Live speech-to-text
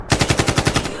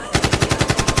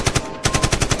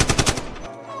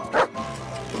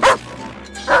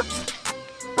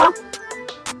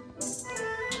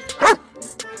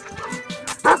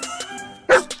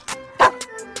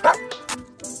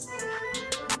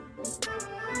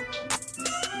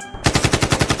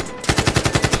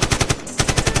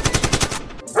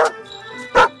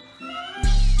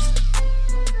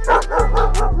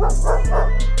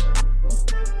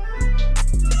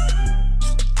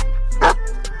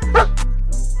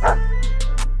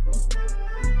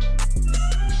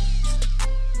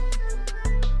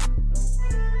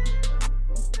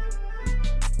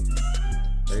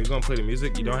play the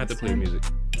music? You don't have to play the music.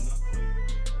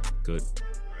 Good.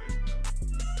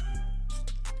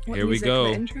 What Here music? we go.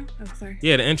 The intro? Oh, sorry.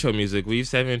 Yeah, the intro music. We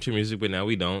used to have intro music, but now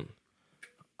we don't.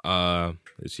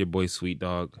 It's your boy Sweet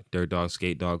Dog, Dirt Dog,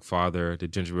 Skate Dog, Father, the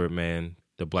Gingerbread Man,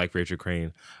 the Black Rachel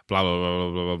Crane, blah, blah, blah,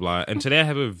 blah, blah, blah, blah. And today I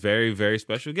have a very, very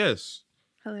special guest.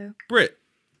 Hello. Britt.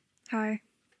 Hi.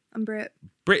 I'm Britt.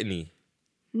 Brittany.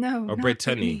 No. Or not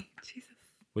Brittany. Jesus.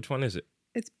 Which one is it?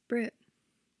 It's Britt.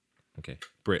 Okay.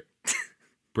 Britt.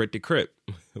 Britt the Crip.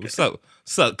 What's up?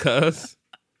 What's up, cuz?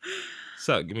 What's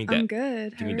up? Give me that. I'm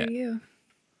good. How me are that. you?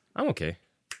 I'm okay.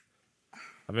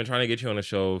 I've been trying to get you on the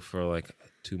show for like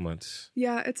 2 months.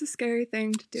 Yeah, it's a scary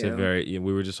thing to do.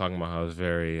 We were just talking about how it's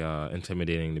very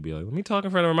intimidating to be like, let me talk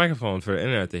in front of a microphone for the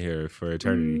internet to hear for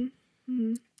eternity.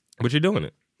 Mm-hmm. But you're doing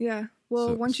it. Yeah. Well,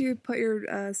 So- once you put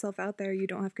yourself out there, you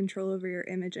don't have control over your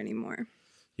image anymore.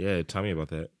 Yeah, tell me about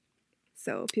that.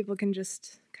 So people can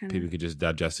just kind People of... could just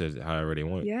digest it however they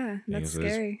want. Yeah, that's so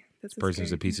this scary. That's This person's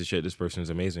scary a piece of shit. This person's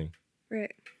amazing.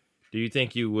 Right. Do you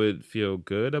think you would feel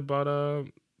good about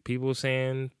people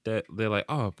saying that they're like,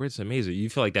 oh, Britt's amazing?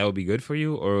 You feel like that would be good for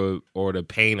you, or the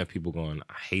pain of people going,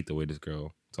 I hate the way this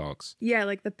girl talks? Yeah,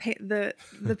 like the pain, the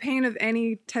pain of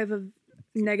any type of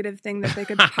negative thing that they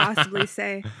could possibly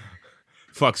say.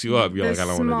 Fucks you up. You're like, I don't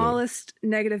want to do it. The smallest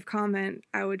negative comment,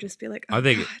 I would just be like, oh, I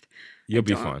think God, you'll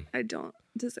be fine. I don't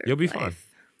deserve You'll be life. fine.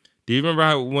 Do you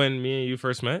remember when me and you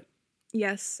first met?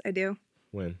 Yes, I do.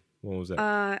 When was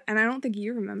that? And I don't think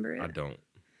you remember it. I don't.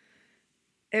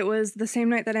 It was the same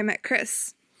night that I met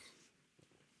Chris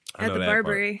I at know the that part.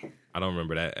 Barbary. I don't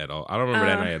remember that at all. I don't remember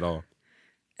that night at all.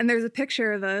 And there's a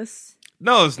picture of us.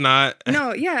 No, it's not.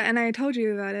 No, yeah, and I told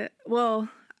you about it. Well,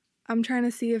 I'm trying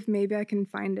to see if maybe I can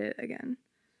find it again.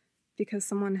 Because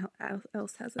someone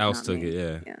else has it. Else not took me.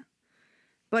 it, Yeah.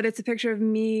 But it's a picture of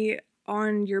me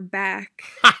on your back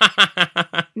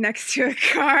next to a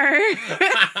car.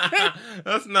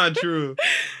 That's not true.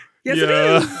 Yes, it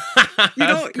is. You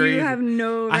That's don't. crazy. You have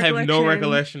no. I have no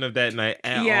recollection of that night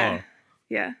at all.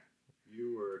 Yeah.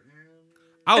 You were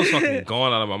I was fucking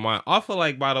going out of my mind. I feel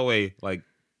like, by the way, like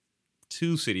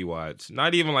 2 citywides.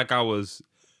 Not even like I was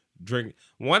drinking.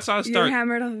 Once I You're start,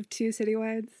 hammered off of 2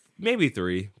 citywides. maybe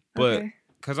 3, but Okay.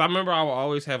 because I remember I will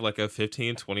always have like a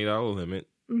 $15, $20 limit.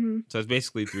 Mm-hmm. So it's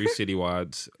basically 3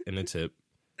 citywides and a tip.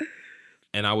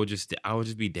 And I would just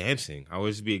be dancing. I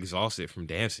would just be exhausted from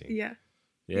dancing. Yeah.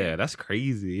 Yeah, that's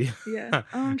crazy. Yeah. Oh,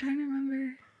 I'm trying to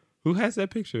remember. Who has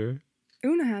that picture?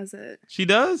 Una has it. She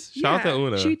does? Shout out to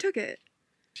Una. She took it.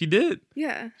 She did.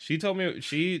 Yeah. She told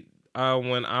me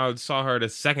when I saw her the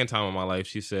second time in my life,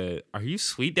 she said, "Are you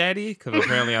Sweet Daddy?" Because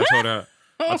apparently I told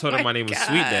her my name was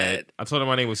Sweet Dad. I told her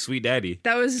my name was Sweet Daddy.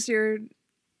 That was your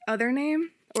other name,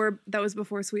 or that was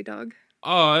before Sweet Dog?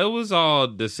 Oh, it was all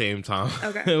the same time.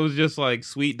 Okay. It was just like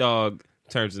Sweet Dog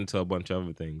turns into a bunch of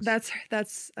other things. That's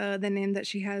the name that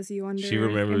she has you under. She In her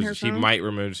remembers. She phone? might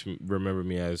remember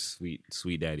me as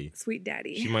Sweet Daddy. Sweet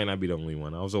Daddy. She might not be the only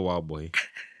one. I was a wild boy.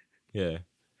 Yeah,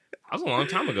 that was a long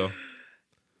time ago.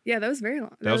 Yeah, that was very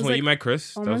long. That was when like you met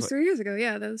Chris. That almost was 3 years ago.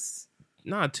 Yeah, that was.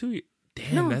 Nah, 2.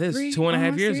 Damn, No, that is 3, 2.5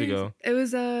 almost years 3 ago. It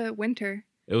was winter.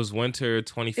 It was winter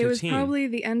 2015. It was probably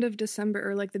the end of December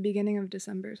or like the beginning of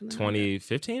December.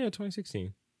 2015 or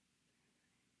 2016.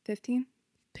 15?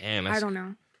 Damn, I don't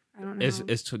know. It's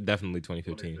definitely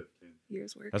 2015.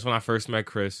 Years work. That's when I first met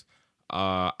Chris.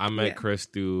 I met Yeah. Chris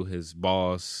through his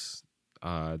boss,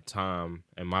 Tom,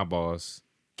 and my boss,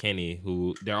 Kenny,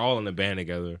 who they're all in the band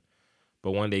together.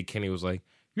 But one day Kenny was like,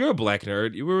 "You're a black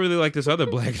nerd. You were really like this other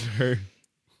black nerd."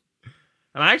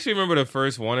 And I actually remember the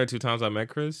first 1 or 2 times I met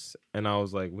Chris, and I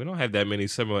was like, "We don't have that many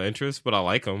similar interests, but I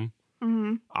like him."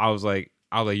 Mm-hmm. I was like,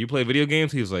 "You play video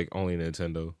games?" He was like, "Only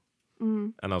Nintendo." Mm-hmm.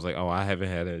 And I was like, "Oh, I haven't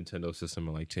had a Nintendo system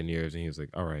in like 10 years." And he was like,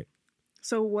 "All right."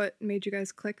 So what made you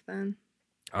guys click then?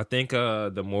 I think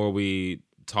the more we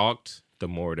talked, the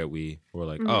more that we were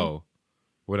like, Mhm. "Oh,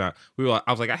 we're not."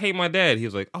 I was like, "I hate my dad." He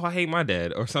was like, "Oh, I hate my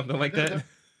dad," or something like that.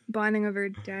 Bonding over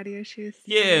daddy issues.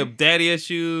 Yeah, daddy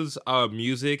issues,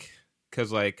 music,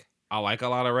 because like I like a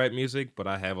lot of rap music, but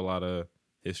I have a lot of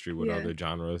history with Yeah. other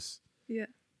genres. Yeah.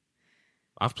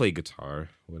 I've played guitar,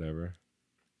 whatever.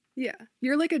 Yeah.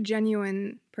 You're like a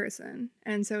genuine person.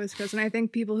 And so is Chris. And I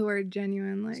think people who are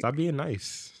genuine, like... Stop being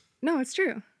nice. No, it's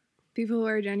true. People who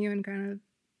are genuine kind of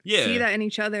Yeah, see that in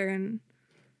each other. And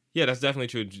yeah, that's definitely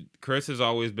true. Chris has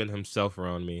always been himself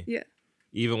around me. yeah.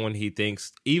 Even when he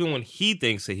thinks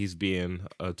that he's being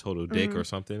a total dick Mhm. or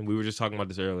something. We were just talking about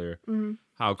this earlier. Mm-hmm.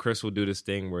 How Chris will do this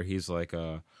thing where he's like,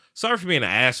 sorry for being an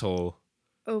asshole.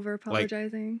 Over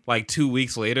apologizing. Like 2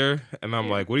 weeks later. And I'm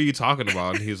Yeah. like, what are you talking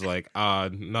about? And he's like,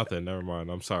 nothing. Never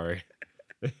mind. I'm sorry.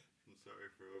 I'm sorry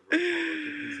for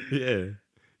Yeah.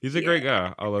 He's a great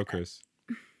guy. I love Chris.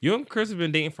 You and Chris have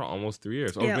been dating for almost 3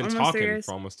 years. Or Yeah, been almost talking 3 years.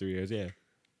 for almost 3 years, yeah.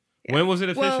 Yeah. When was it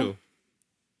official?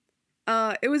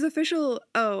 It was official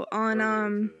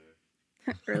on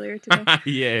earlier today.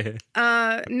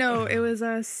 Yeah. No, it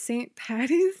was St.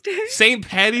 Patty's Day. St.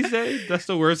 Patty's Day? That's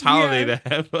the worst holiday to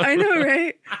have. I know,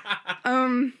 right?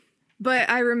 But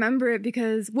I remember it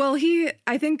because, well,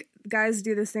 I think guys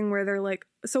do this thing where they're like,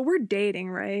 so we're dating,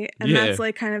 right? And that's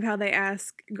like kind of how they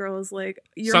ask girls, like,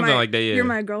 something like that, yeah. You're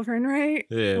my girlfriend, right?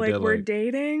 Yeah, like we're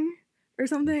dating or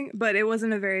something. But it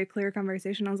wasn't a very clear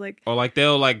conversation. I was like, or like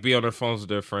they'll like be on their phones with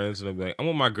their friends and they'll be like, I'm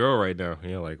with my girl right now.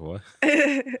 And you're like, what?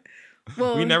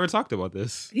 well, we never talked about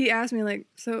this. He asked me like,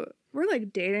 so we're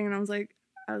like dating, and I was like,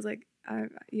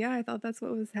 yeah, I thought that's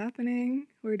what was happening.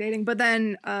 We're dating, but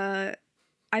then I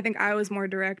think I was more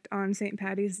direct on St.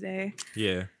 Patty's Day.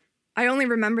 Yeah. I only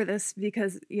remember this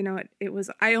because, it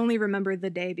was, I only remember the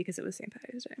day because it was St.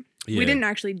 Patty's Day. Yeah. We didn't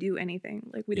actually do anything.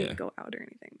 Like, we didn't go out or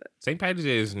anything. But St. Patty's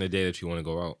Day isn't a day that you want to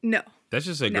go out. No. That's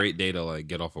just a great day to, like,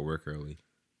 get off of work early.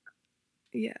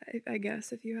 Yeah, I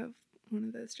guess if you have one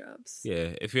of those jobs.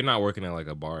 Yeah, if you're not working at, like,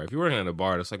 a bar. If you're working at a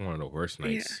bar, that's, like, one of the worst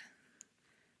nights. Yeah.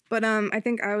 But I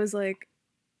think I was like,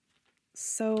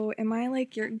 so am I,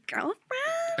 like, your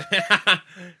girlfriend?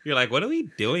 You're like, what are we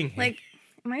doing here? Like,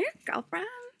 am I your girlfriend?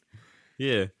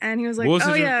 Yeah. And he was like,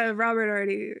 oh, yeah, Robert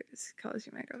already calls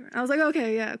you my girlfriend. I was like,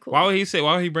 okay, yeah, cool. Why would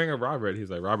he bring up Robert? He's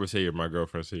like, Robert, say you're my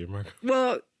girlfriend, say you're my girlfriend.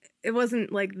 Well, it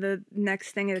wasn't, like, the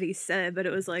next thing that he said, but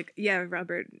it was like, yeah,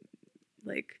 Robert,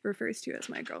 like, refers to you as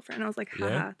my girlfriend. I was like,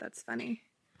 haha, that's funny.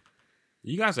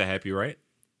 You guys are happy, right?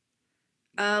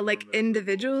 Like,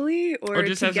 individually or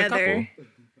just together?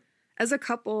 As a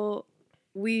couple,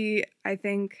 we, I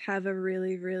think, have a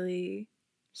really, really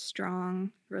strong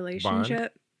relationship. Bond?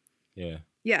 Yeah.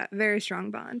 Yeah, very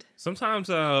strong bond. Sometimes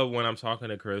when I'm talking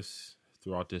to Chris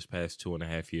throughout this past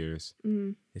 2.5 years,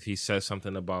 if he says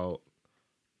something about,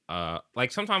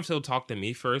 like sometimes he'll talk to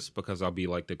me first because I'll be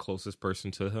like the closest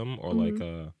person to him or like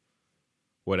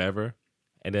whatever.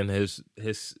 And then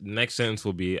his next sentence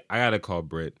will be, I gotta call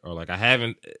Britt, or like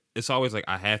it's always like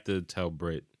I have to tell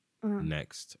Britt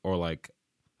next, or like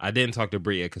I didn't talk to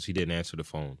Britt yet because she didn't answer the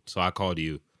phone, so I called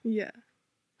you. Yeah.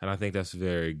 And I think that's a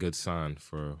very good sign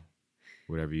for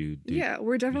whatever you do. Yeah,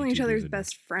 we're definitely each other's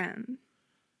best friend.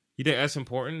 You think that's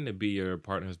important to be your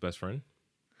partner's best friend?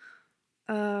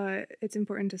 It's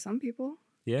important to some people.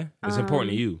 Yeah? It's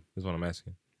important to you, is what I'm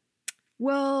asking.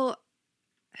 Well,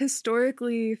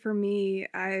 historically, for me,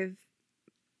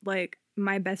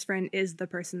 my best friend is the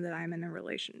person that I'm in a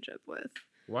relationship with.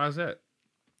 Why is that?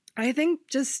 I think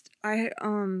it's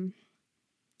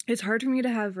hard for me to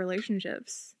have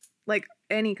relationships. Like,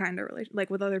 any kind of relation,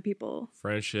 like with other people.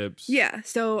 Friendships. Yeah,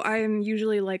 so I'm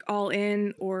usually like all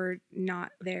in or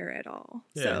not there at all.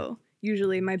 Yeah. So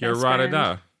usually my best friend... You're ride or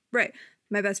die. Right.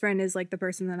 My best friend is like the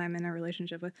person that I'm in a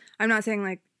relationship with. I'm not saying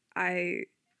like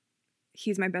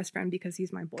he's my best friend because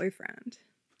he's my boyfriend.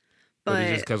 But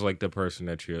it's just because like the person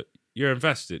that you're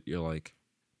invested. You're like,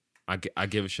 I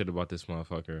give a shit about this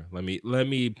motherfucker. Let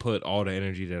me put all the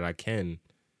energy that I can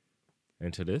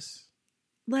into this.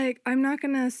 Like, I'm not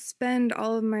going to spend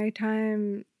all of my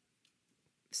time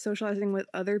socializing with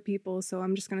other people, so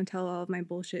I'm just going to tell all of my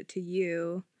bullshit to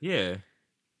you. Yeah.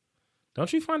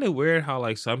 Don't you find it weird how,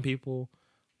 like, some people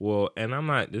will, and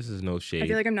this is no shade. I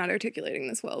feel like I'm not articulating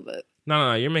this well, but...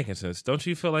 No, you're making sense. Don't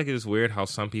you feel like it's weird how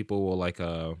some people will, like,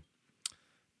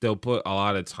 they'll put a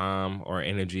lot of time or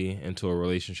energy into a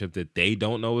relationship that they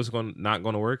don't know is not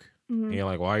going to work? Mm-hmm. And you're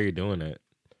like, why are you doing that?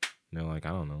 And they're like, I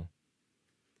don't know.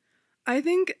 I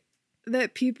think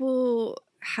that people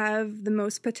have the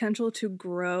most potential to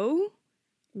grow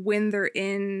when they're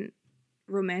in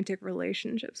romantic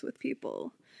relationships with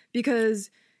people,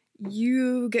 because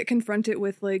you get confronted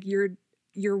with like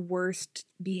your worst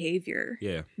behavior.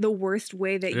 Yeah. The worst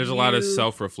way that there's a lot of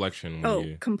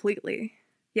self-reflection. Completely.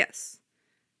 Yes.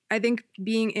 I think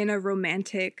being in a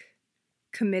romantic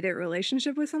committed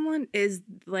relationship with someone is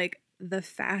like the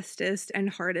fastest and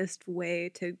hardest way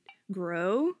to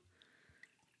grow.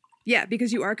 Yeah,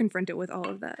 because you are confronted with all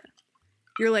of that.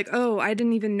 You're like, oh, I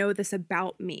didn't even know this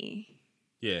about me.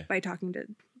 Yeah. By talking to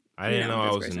I didn't know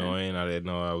I was annoying. I didn't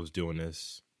know I was doing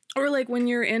this. Or like when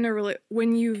you're in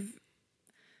when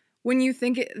you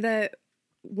think that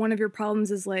one of your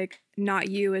problems is like not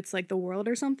you, it's like the world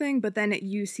or something, but then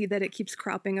you see that it keeps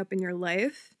cropping up in your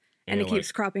life and it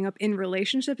keeps cropping up in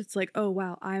relationships. It's like, oh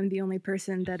wow, I'm the only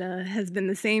person that has been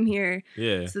the same here.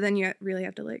 Yeah. So then you really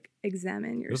have to like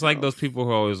examine yourself. It's like those people who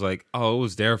are always like, oh, it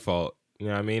was their fault. You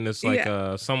know what I mean? It's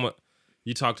like somewhat.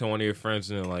 you talk to one of your friends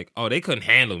and they're like, oh, they couldn't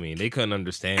handle me. They couldn't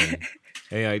understand.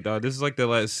 Hey, like, dog, this is like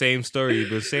the same story you've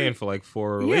been saying for like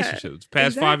 4 relationships.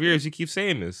 Past 5 years, you keep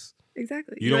saying this.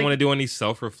 Exactly. You don't want to do any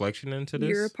self-reflection into this?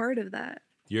 You're a part of that.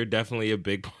 You're definitely a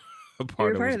big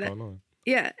part of what's going on.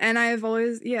 Yeah, and I've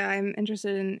always, I'm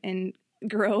interested in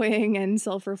growing and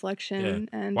self-reflection.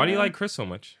 Yeah. And why do you like Chris so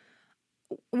much?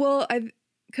 Well,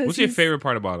 what's your favorite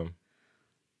part about him?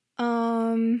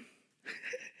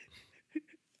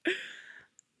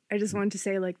 I just wanted to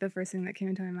say like the first thing that came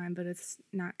into my mind, but it's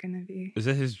not gonna be. Is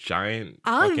it his giant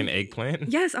fucking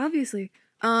eggplant? Yes, obviously.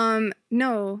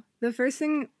 No, the first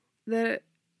thing that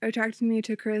attracted me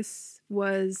to Chris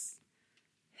was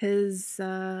his.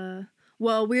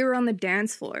 Well, we were on the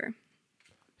dance floor.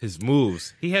 His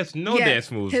moves. He has no dance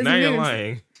moves. Now you're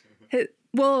lying.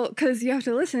 Well, because you have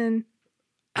to listen.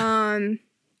 I'm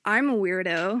a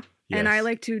weirdo, and I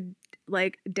like to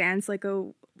dance like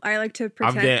a. I like to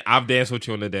pretend. I've danced with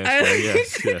you on the dance floor.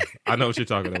 Yes, yeah. I know what you're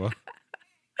talking about.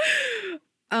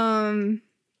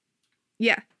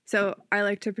 Yeah. So I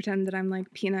like to pretend that I'm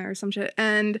like Peanut or some shit.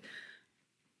 And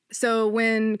so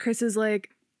when Chris is like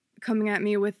coming at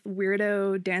me with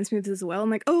weirdo dance moves as well,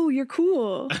 I'm like, oh, you're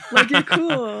cool. Like, you're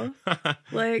cool.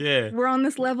 Like, we're on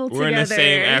this level together. We're in the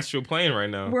same astral plane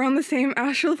right now. We're on the same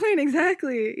astral plane.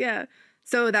 Exactly. Yeah.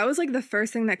 So that was like the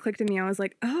first thing that clicked in me. I was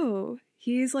like, oh,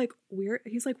 he's like weird.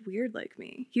 He's like weird like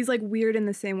me. He's like weird in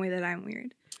the same way that I'm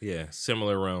weird. Yeah.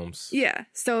 Similar realms. Yeah.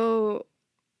 So,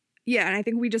 yeah. And I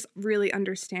think we just really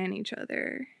understand each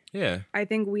other. Yeah. I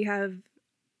think we have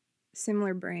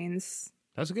similar brains.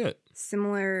 That's good.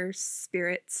 Similar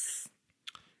spirits.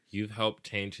 You've helped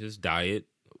change his diet,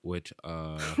 which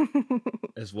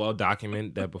is well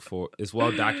documented that before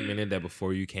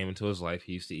you came into his life,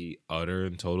 he used to eat utter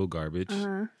and total garbage.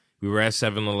 We were at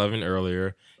 7-Eleven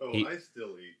earlier. Oh, I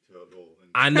still eat total.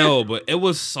 I know, but it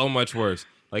was so much worse.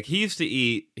 Like, he used to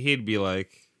eat, he'd be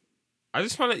like, I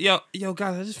just found it, yo,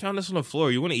 guys, I just found this on the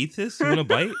floor. You want to eat this? You want to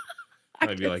bite?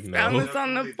 I'd be like, no. Found this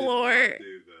on the floor.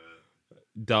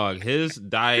 Dog, his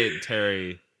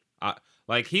dietary,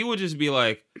 like, he would just be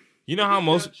like, you know how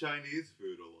most Chinese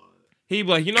food a lot. He'd be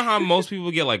like, you know how most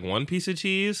people get like one piece of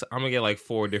cheese? I'm gonna get like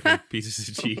 4 different pieces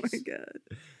of cheese. Oh my god!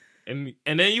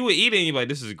 And then you would eat it and you'd be like,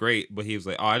 this is great. But he was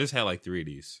like, oh, I just had like 3 of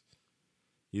these.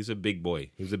 He's a big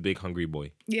boy. He was a big hungry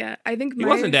boy. Yeah, I think he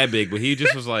wasn't that big, but he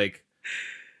just was like,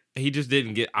 he just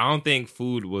didn't get. I don't think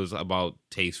food was about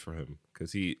taste for him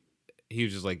because he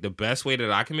was just like, the best way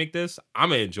that I can make this, I'm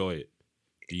gonna enjoy it.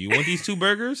 Do you want these 2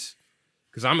 burgers?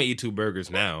 Because I'm gonna eat 2 burgers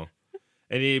now.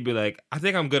 And he'd be like, I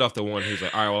think I'm good off the one. He's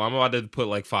like, all right, well, I'm about to put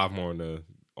like 5 more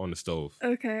on the stove.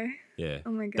 Okay. Yeah.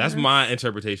 Oh my god. That's my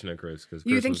interpretation of Chris.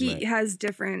 You think he has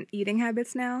different eating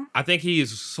habits now? I think he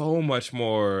is so much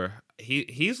more.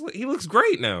 He looks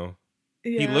great now.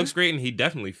 Yeah. He looks great and he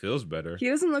definitely feels better. He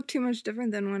doesn't look too much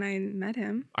different than when I met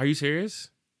him. Are you serious?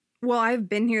 Well, I've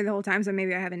been here the whole time, so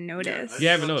maybe I haven't noticed. You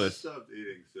haven't noticed. I stopped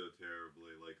eating so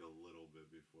terribly like a little bit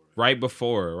before. Right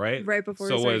before, right? Right before.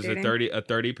 So what is it,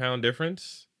 30-pound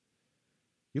difference?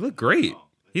 You look great. Oh,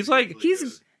 he's like very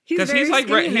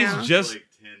skinny now. He's just like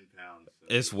 10 pounds.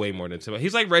 It's way more than 10.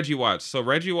 He's like Reggie Watts. So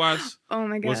Reggie Watts oh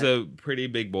my god. was a pretty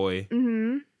big boy.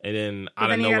 Mm-hmm. And then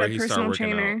out of nowhere he started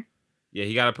working out. Yeah,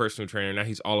 he got a personal trainer. Now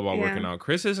he's all about working out.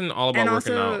 Chris isn't all about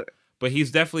working out, but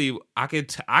he's definitely. I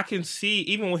can see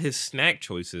even with his snack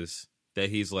choices that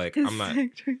he's like, I'm not.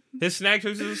 His snack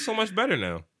choices are so much better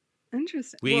now.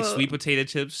 Interesting. We ate sweet potato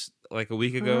chips like a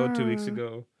week ago, 2 weeks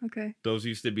ago. Okay. Those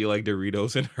used to be like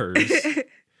Doritos and hers.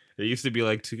 There used to be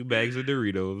like 2 bags of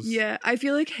Doritos. Yeah, I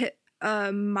feel like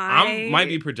I might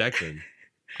be projecting.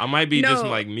 I might be just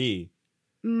like me.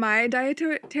 My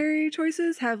dietary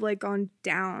choices have like gone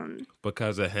down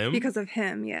because of him. Because of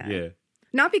him, yeah. Yeah.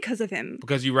 Not because of him.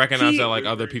 Because you recognize that like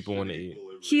other people want to eat.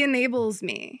 He enables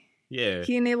me. Yeah.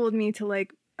 He enabled me to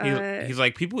like. He's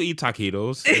like, people eat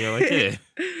taquitos, and you're like, yeah.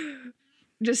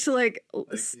 Just to like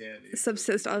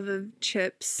subsist off of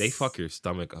chips. They fuck your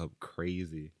stomach up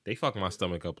crazy. They fuck my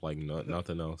stomach up like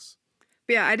nothing else.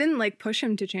 But yeah, I didn't like push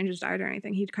him to change his diet or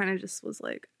anything. He kind of just was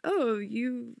like, "Oh,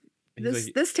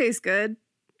 this tastes good.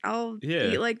 I'll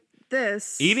eat like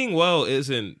this." Eating well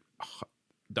isn't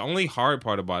the only hard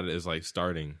part about it is like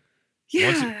starting.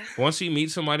 Yeah. Once you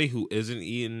meet somebody who isn't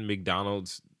eating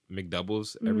McDoubles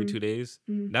every 2 days,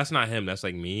 that's not him. That's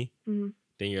like me. Mm-hmm.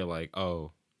 Then you're like,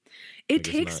 oh. It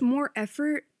takes more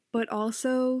effort, but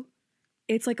also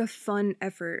it's like a fun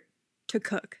effort to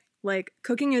cook. Like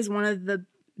cooking is one of the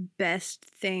best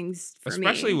things for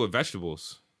especially me. With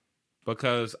vegetables.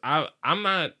 Because I'm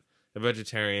not a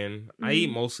vegetarian. I eat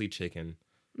mostly chicken.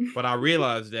 But I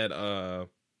realized that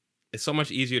it's so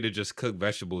much easier to just cook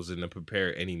vegetables than to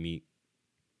prepare any meat.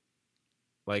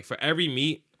 Like for every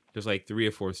meat, there's like 3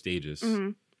 or 4 stages.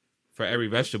 Mhm. For every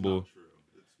vegetable, That's not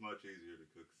true. It's much easier to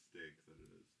cook steak than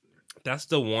it is to... that's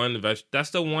the one that's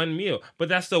the one meal. But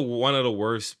that's the one of the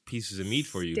worst pieces of meat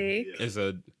for you. Steak.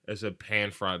 Yeah. Is a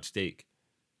pan fried steak.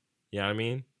 You know what I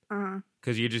mean? Uh-huh.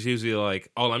 Because you're just usually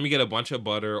like, oh, let me get a bunch of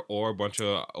butter or a bunch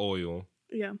of oil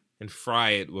Yeah. and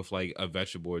fry it with like a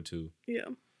vegetable or 2. Yeah.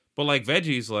 But like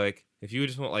veggies, like if you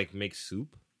just want like make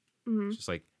soup, Mhm. it's just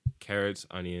like carrots,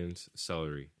 onions,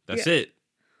 celery. That's Yeah. it.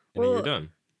 And then Well, you're done.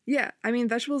 Yeah, I mean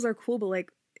vegetables are cool, but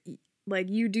like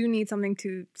you do need something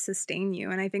to sustain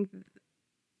you, and I think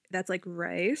that's like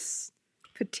rice,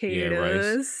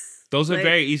 potatoes. Those are like,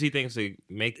 very easy things to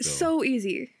make though. so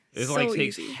easy. it so like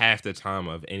takes easy. half the time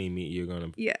of any meat you're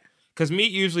gonna. Yeah. Because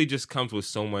meat usually just comes with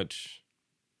so much,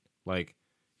 like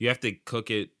you have to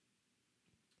cook it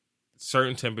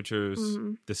certain temperatures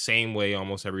Mhm. the same way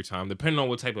almost every time, depending on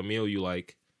what type of meal you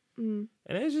like. Mm.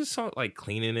 And it's just so, like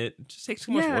cleaning it. It just takes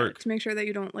too much Yeah, work. to make sure that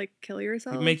you don't like kill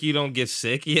yourself. Make you don't get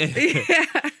sick. Yeah.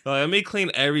 yeah. Like, let me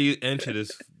clean every inch of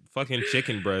this fucking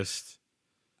chicken breast.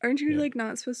 Aren't you Yeah. like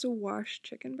not supposed to wash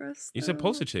chicken breasts? You're though?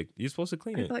 supposed to You're supposed to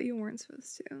clean I it. thought you weren't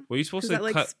supposed to. Well, you're supposed Because to that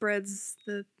like cut. spreads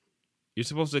the. You're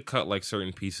supposed to cut like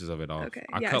certain pieces of it off. Okay.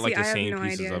 I Yeah, cut like see, the I have same no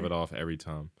pieces idea. of it off every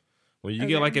time. When you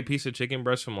get like Okay. a piece of chicken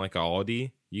breast from like a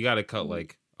Aldi, you got to cut Mhm.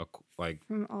 like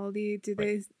From Aldi, do Like-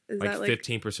 they? Is like that like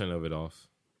 15% of it off.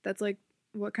 that's like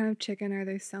what kind of chicken are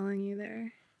they selling you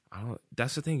there? I don't.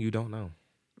 That's the thing. You don't know.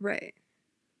 Right.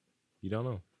 You don't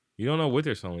know. You don't know what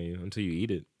they're selling you until you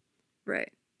eat it.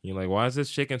 Right. You're like, why is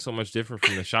this chicken so much different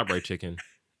from the ShopRite chicken?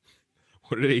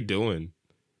 What are they doing?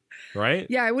 Right?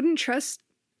 Yeah, I wouldn't trust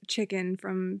chicken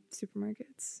from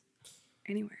supermarkets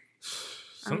anywhere.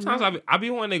 Sometimes know. I be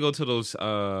wanting to go to those.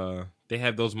 They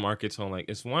have those markets on like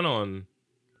it's one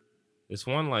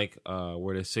like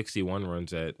where the 61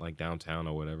 runs at like downtown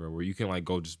or whatever, where you can like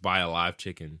go just buy a live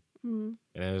chicken, Mm.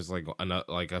 and there's like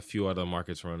a few other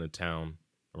markets around the town,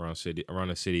 around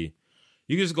the city.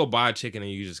 You can just go buy a chicken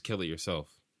and you just kill it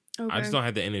yourself. Okay. I just don't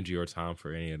have the energy or time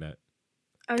for any of that.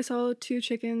 I saw 2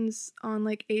 chickens on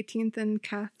like 18th and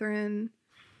Catherine,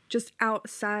 just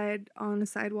outside on a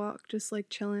sidewalk, just like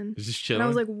chilling. It's just And chilling. I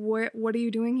was like, "What are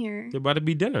you doing here? they're about to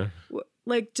be dinner.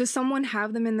 Like, does someone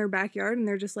have them in their backyard and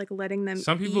they're just like letting them?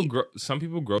 Some people eat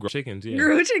grow chickens. Yeah,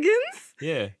 grow chickens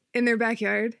yeah. in their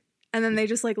backyard, and then they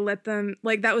just like let them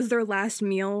like that was their last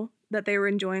meal that they were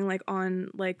enjoying like on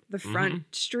like the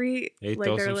front street. They like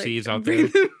throw they're some like seeds out bring there.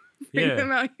 Them, bring Yeah.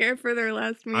 them out here for their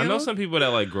last meal. I know some people that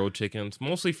like grow chickens,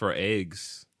 mostly for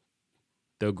eggs.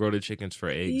 They'll grow the chickens for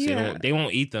eggs. Yeah. They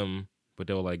won't eat them, but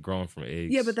they'll like grow them from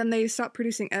eggs. Yeah, but then they stop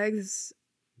producing eggs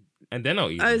and then they'll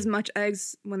eat as them. much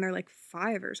eggs when they're like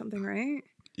 5 or something, right?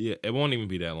 Yeah, it won't even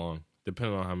be that long,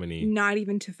 depending on how many. Not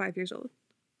even to 5 years old.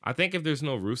 I think if there's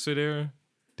no rooster there,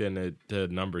 then the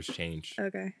numbers change.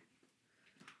 Okay.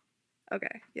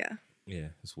 Okay. Yeah. Yeah,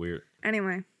 it's weird.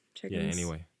 Anyway, chickens.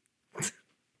 Yeah,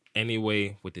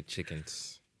 anyway with the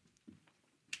chickens.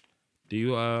 Do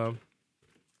you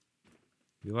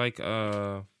like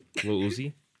Lil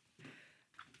Uzi?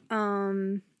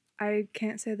 I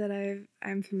can't say that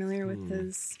I'm familiar with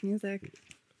his music.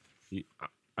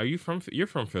 Are you from? You're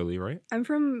from Philly, right? I'm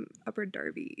from Upper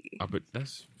Darby. But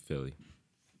that's Philly.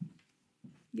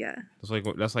 Yeah.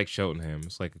 That's like Cheltenham.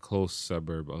 It's like a close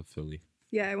suburb of Philly.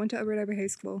 Yeah, I went to Upper Darby High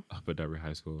School. Upper Darby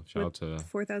High School. Shout out to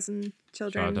 4,000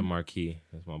 children. shout out to Marquis.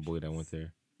 That's my boy that went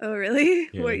there. Oh, really?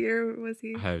 Yeah. What year was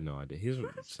he? I have no idea. He's the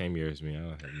same year as me.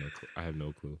 I have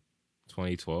no clue.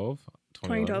 2012?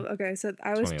 2012. Okay, so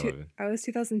I was 2011. I was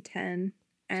 2010,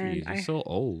 and Jeez, you're so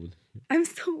old. I'm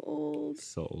so old.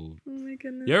 So old. Oh my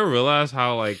goodness. You ever realize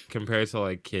how like compared to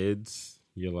like kids,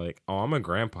 you're like, oh, I'm a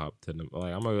grandpa to them.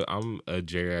 Like I'm a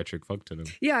geriatric fuck to them.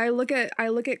 Yeah, I look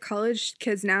at college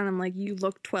kids now, and I'm like, you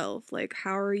look 12. Like,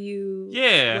 how are you?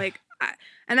 Yeah. Like,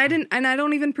 I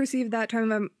don't even perceive that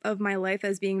time of my life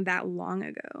as being that long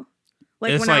ago.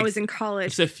 Like It's when I like- was in college.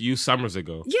 It's a few summers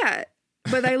ago. Yeah.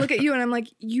 But I look at you and I'm like,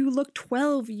 you look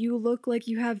 12. You look like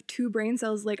you have 2 brain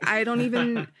cells. Like, I don't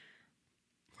even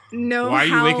know Why are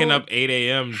you how, waking up 8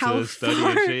 a.m. how to study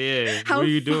far- and shit? Yeah. how What are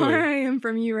you far doing? I am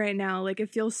from you right now. Like, it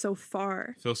feels so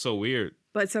far, Feels so weird.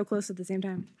 but so close at the same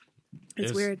time.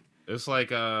 It's weird. It's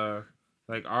like our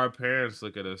parents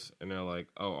look at us and they're like,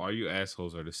 oh, all you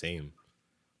assholes are the same.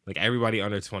 Like everybody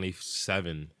under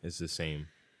 27 is the same.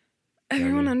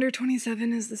 Everyone mean- under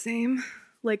 27 is the same.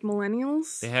 Like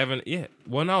millennials. They haven't, yeah.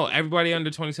 Well, no, everybody under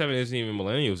 27 isn't even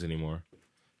millennials anymore.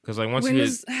 Because like once When you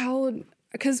is how old?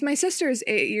 Because my sister is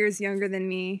 8 years younger than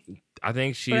me. I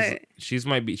think she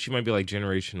might be like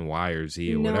Generation Y or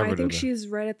Z or No, whatever. I think she's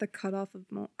right at the cutoff of.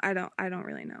 I don't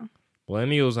really know.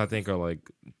 Millennials, I think, are like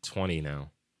 20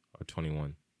 now or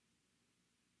 21.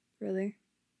 Really?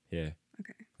 Yeah.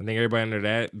 Okay. I think everybody under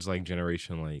that is like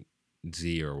Generation like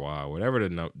Z or Y, whatever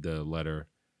the letter.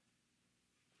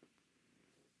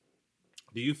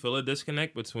 Do you feel a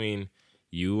disconnect between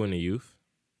you and the youth?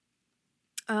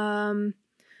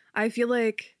 I feel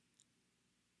like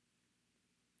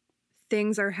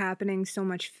things are happening so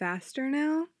much faster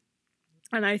now,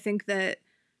 and I think that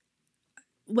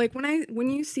like when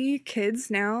you see kids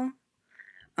now,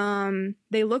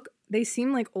 they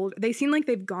seem like old. They seem like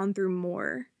they've gone through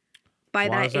more by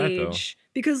Why that is that, age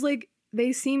because like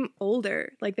they seem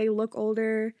older. Like they look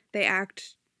older. They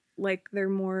act like they're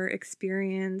more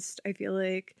experienced. I feel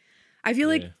like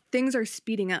things are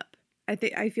speeding up. I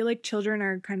feel like children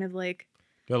are kind of like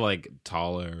They're like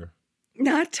taller.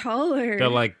 not taller.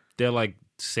 They're like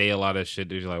say a lot of shit.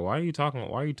 They're like, why are you talking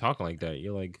like that?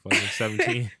 You're like fucking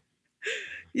 17.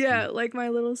 Yeah, like my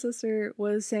little sister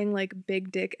was saying like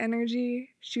big dick energy.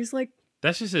 She's like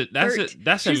That's just a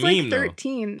she's meme like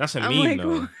 13. though. That's a I'm meme like,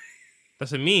 though.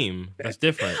 That's a meme. That's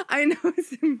different. I know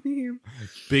it's a meme.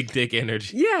 Big dick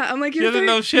energy. Yeah, I'm like, She doesn't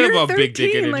know shit about 13. big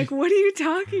dick energy. Like, what are you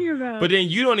talking about? But then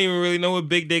you don't even really know what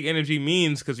big dick energy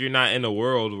means because you're not in a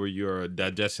world where you're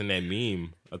digesting that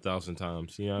meme 1,000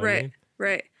 times. You know what I mean?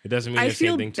 Right. It doesn't mean I the same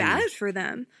feel thing to you. bad for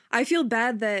them. I feel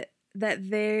bad that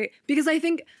they because I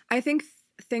think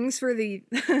things for the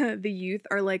the youth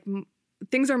are like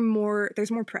things are more.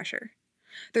 There's more pressure.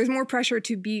 There's more pressure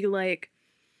to be like.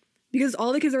 Because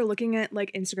all the kids are looking at,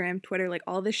 like, Instagram, Twitter, like,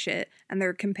 all this shit, and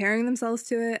they're comparing themselves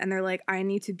to it, and they're like, I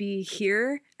need to be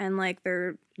here, and, like,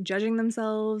 they're judging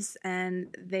themselves,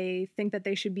 and they think that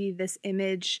they should be this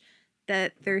image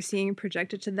that they're seeing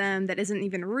projected to them that isn't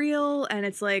even real, and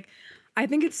it's like, I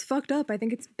think it's fucked up. I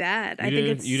think it's bad.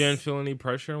 You didn't feel any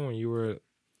pressure when you were...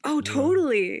 Oh,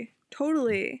 totally.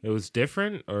 Totally. It was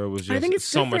different, or it was just I think it's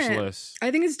so different. much less?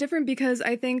 I think it's different because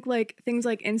I think, like, things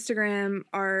like Instagram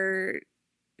are...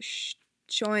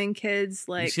 showing kids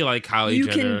like you see like Kylie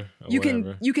Jenner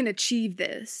you can achieve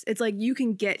this. It's like you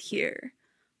can get here.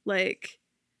 Like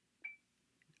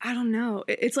I don't know.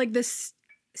 It's like this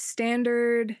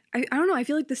standard. I don't know. I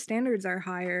feel like the standards are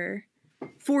higher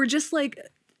for just like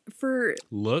for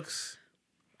looks,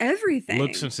 everything.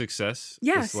 looks and success.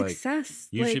 Yeah, it's success.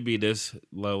 Like, you like, should be this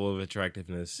level of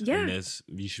attractiveness. Yeah. And this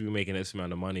you should be making this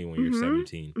amount of money when you're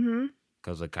 17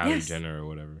 because of Kylie Jenner or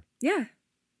whatever. Yeah.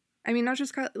 I mean, not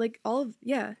just like all of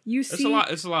you see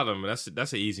It's a lot of them.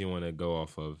 That's an easy one to go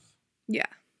off of. Yeah.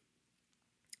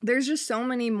 There's just so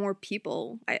many more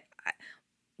people.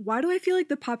 Why do I feel like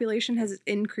the population has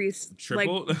increased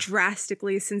Tripled? like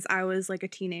drastically since I was like a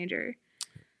teenager?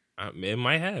 It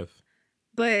might have.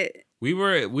 But we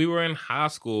were in high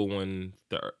school when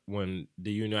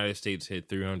the United States hit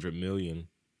 300 million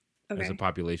as a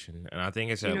population, and I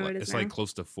think it's it's like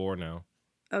close to 4 now.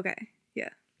 Okay. Yeah.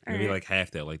 Maybe like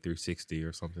half that, like 360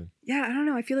 or something. Yeah, I don't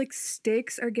know. I feel like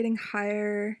stakes are getting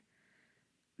higher.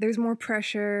 There's more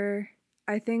pressure.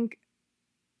 I think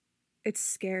it's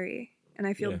scary, and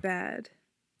I feel bad.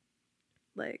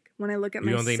 Like when I look at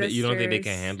my sisters, you don't think they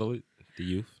can handle it, the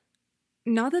youth?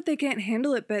 Not that they can't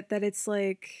handle it, but that it's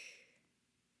like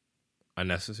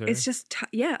unnecessary. It's just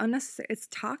unnecessary. It's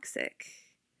toxic.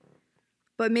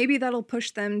 But maybe that'll push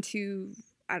them to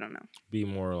I don't know. Be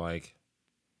more like.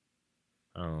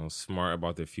 I don't know, smart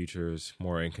about their futures,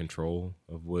 more in control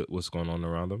of what's going on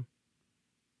around them?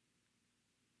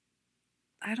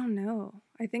 I don't know.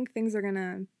 I think things are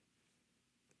gonna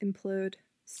implode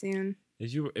soon.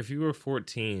 If you were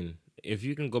 14, if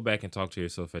you can go back and talk to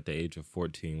yourself at the age of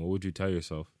 14, what would you tell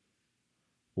yourself?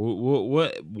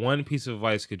 What one piece of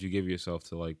advice could you give yourself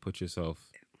to like put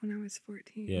yourself when I was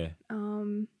 14? Yeah.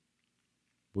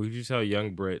 What would you tell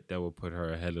young Brit that would put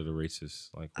her ahead of the races?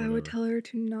 Like whatever? I would tell her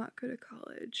to not go to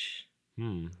college.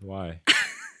 Why?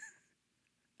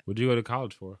 What'd you go to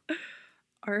college for?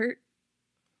 Art.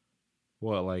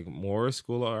 What, like Moore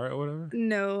School of Art or whatever?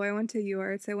 No, I went to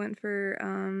UArts. I went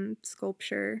for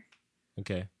sculpture.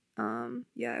 Okay.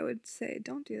 Yeah, I would say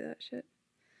don't do that shit.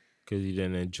 Because you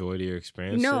didn't enjoy your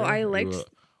experience? No, there? I liked...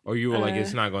 Or you were like,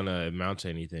 it's not going to amount to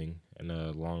anything in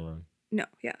the long run? No,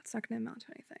 yeah, it's not going to amount to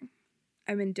anything.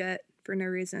 I'm in debt for no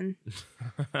reason.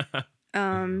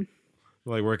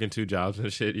 Like working 2 jobs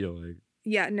and shit, you're like...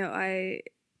 Yeah, no, I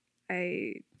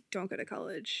don't go to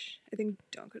college. I think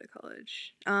don't go to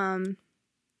college.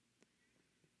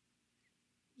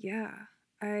 Yeah,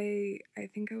 I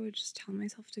think I would just tell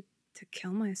myself to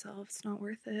kill myself. It's not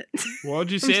worth it.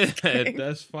 Why'd you say that?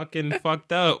 That's fucking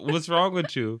fucked up. What's wrong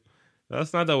with you?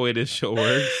 That's not the way this show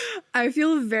works. I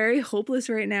feel very hopeless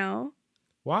right now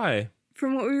Why?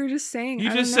 from what we were just saying.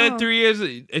 You I just don't said know. 3 years.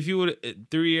 If you would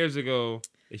 3 years ago,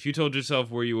 if you told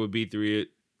yourself where you would be 3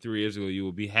 years ago, you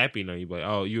would be happy now. You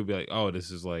would be like, oh,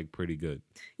 this is like pretty good.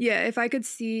 Yeah, if I could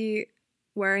see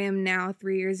where I am now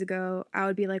 3 years ago, I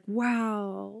would be like,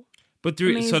 wow. But so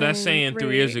that's Amazing, saying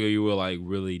 3 years great. ago you were like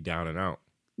really down and out.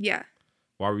 Yeah,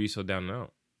 Why were you so down and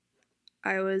out?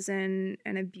 I was in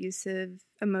an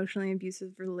emotionally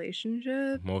abusive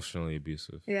relationship. Emotionally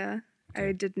abusive. Yeah, Okay.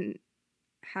 I didn't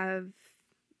have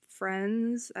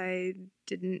friends. I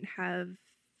didn't have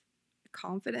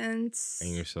confidence.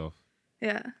 And yourself.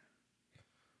 Yeah.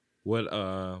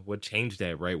 What changed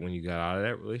that right when you got out of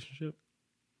that relationship?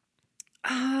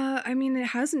 I mean, it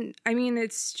hasn't. I mean,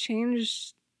 it's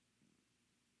changed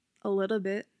a little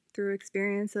bit through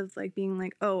experience of like being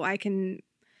like, oh, I can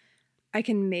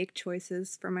make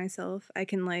choices for myself. I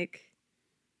can like,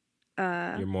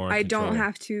 You're more in I don't control.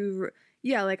 have to.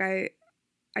 Yeah, like I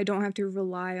don't have to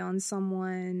rely on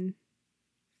someone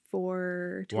to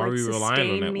Why like, were you relying on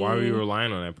sustain that? me. Why were you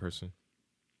relying on that person?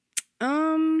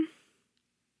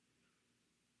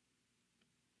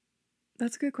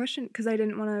 That's a good question because I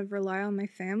didn't want to rely on my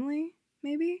family.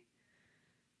 Maybe.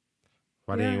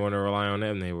 Why didn't you Yeah. want to rely on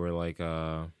them? They were like,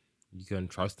 you couldn't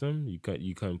trust them. You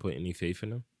couldn't put any faith in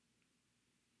them.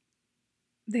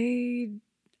 They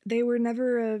were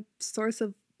never a source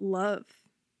of love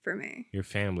for me. Your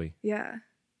family Yeah.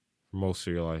 for most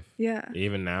of your life, Yeah.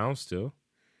 even now, still.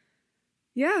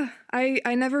 Yeah. I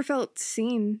never felt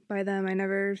seen by them. I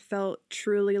never felt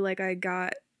truly like I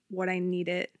got what I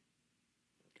needed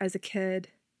as a kid.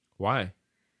 Why?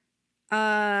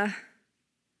 I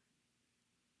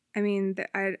mean,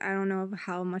 I don't know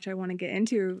how much I want to get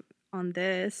into on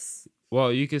this.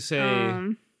 Well, you could say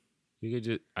My you could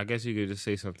just. I guess you could just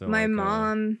say something.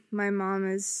 mom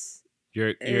is Your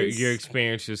is-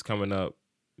 experiences coming up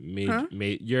Huh?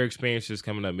 made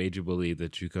you believe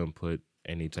that you couldn't put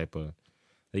any type of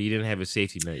that you didn't have a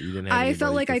safety net. You didn't have. I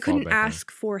felt anybody like you I could fall couldn't back on.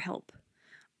 ask for help.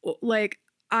 Like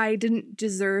I didn't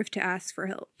deserve to ask for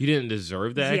help. You didn't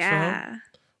deserve to ask for help. Yeah.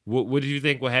 What did you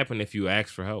think would happen if you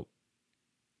asked for help?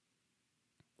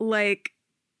 Like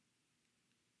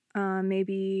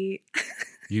maybe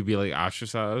You'd be like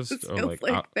ostracized this or feels like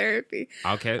like therapy.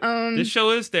 okay. Um This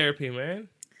show is therapy, man.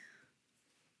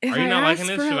 if Are you not liking ask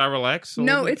this? for Should I help- relax? a No,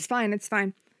 little bit? it's fine. It's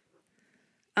fine.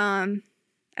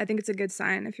 I think it's a good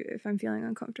sign if I'm feeling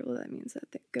uncomfortable. That means that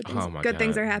Oh my good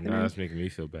things God. are happening. Now that's making me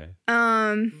feel bad.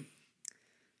 I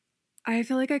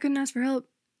feel like I couldn't ask for help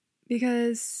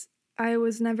because I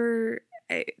was never.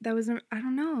 I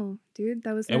don't know, dude.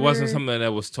 That was. It Never, wasn't something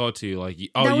that was taught to you. Like,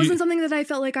 that wasn't something that I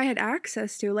felt like I had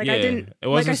access to. Like I Yeah, didn't. it Like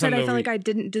wasn't I said, I something felt we- like I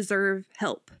didn't deserve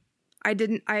help.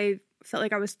 I felt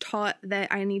like I was taught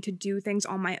that I need to do things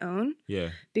on my own Yeah.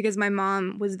 because my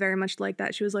mom was very much like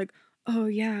that. She was like, "Oh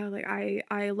yeah, like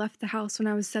I left the house when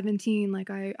I was 17. Like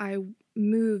I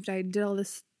moved. I did all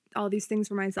these things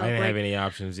for myself. I didn't like, have any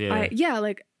options. Yeah.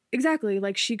 like exactly.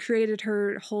 Like she created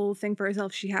her whole thing for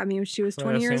herself. She had me when she was Well,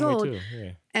 20 that's years same way old, too,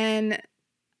 yeah. and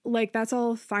like that's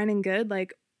all fine and good.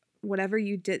 Like whatever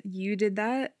you did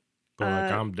that. But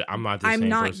like, I'm not the I'm same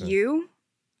not person. you,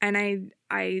 and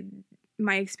I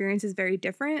my experience is very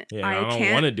different. Yeah, I don't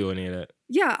can't want to do any of that.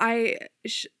 yeah,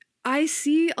 I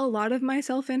see a lot of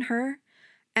myself in her,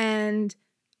 and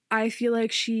I feel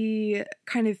like she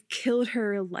kind of killed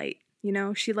her light. You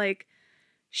know,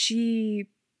 she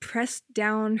pressed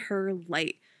down her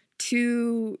light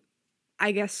to,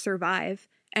 I guess, survive.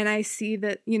 And I see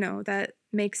that, you know, that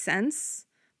makes sense.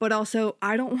 But also,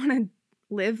 I don't want to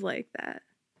live like that.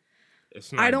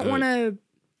 It's not I don't good. want to.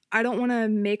 I don't want to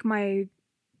make my.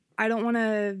 I don't want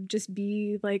to just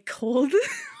be like cold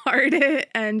hearted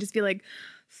and just be like,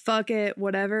 fuck it,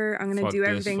 whatever. I'm gonna Fuck do this,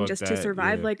 everything fuck just to that,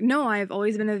 survive. yeah. Like, no, I've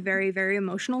always been a very, very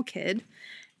emotional kid,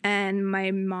 and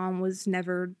my mom was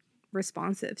never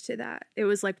responsive to that. It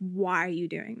was like, why are you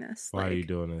doing this? Why like, are you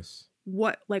doing this?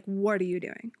 what are you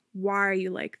doing? Why are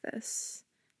you like this?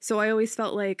 So I always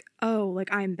felt like, oh,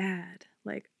 like I'm bad.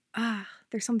 Like,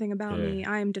 there's something about Yeah. me.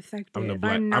 I'm defective. I'm the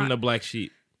black. not. I'm the black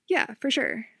sheep. Yeah, for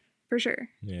sure. For sure.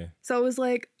 Yeah. So it was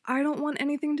like, I don't want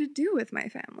anything to do with my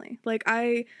family. Like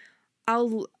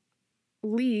I'll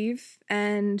leave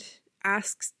and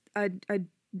ask a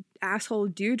asshole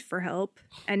dude for help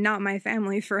and not my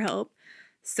family for help,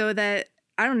 so that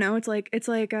I don't know. It's like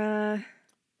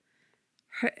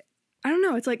I don't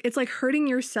know. It's like hurting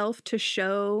yourself to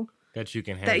show That you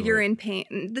can handle. that you're it. in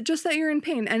pain. Just that you're in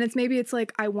pain, and it's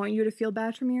like I want you to feel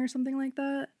bad for me or something like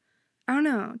that. I don't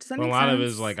know. Does that Well, make a lot sense? of it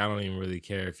is like I don't even really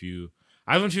care if you.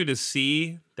 I want you to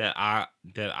see that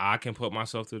I can put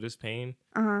myself through this pain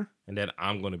Uh-huh. and that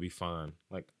I'm gonna be fine.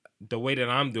 Like the way that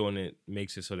I'm doing it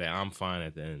makes it so that I'm fine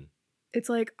at the end. It's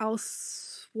like I'll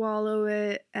swallow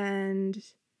it and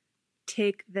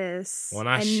take this When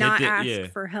I and shit not it- ask yeah.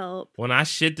 for help. When I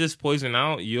shit this poison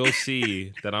out, you'll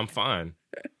see that I'm fine.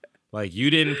 Like you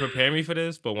didn't prepare me for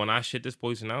this, but when I shit this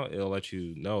poison out, it'll let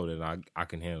you know that I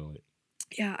can handle it.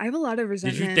 Yeah, I have a lot of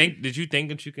resentment. Did you think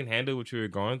that you can handle what you were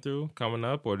going through coming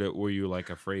up, or were you like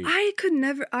afraid?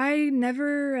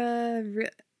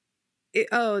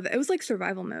 It was like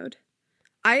survival mode.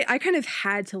 I kind of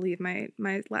had to leave my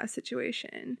last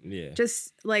situation. Yeah.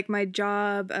 Just like my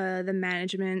job, the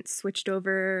management switched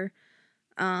over,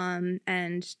 and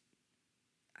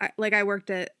I worked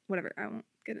at whatever. I won't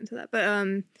get into that,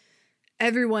 but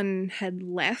everyone had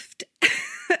left.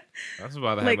 That's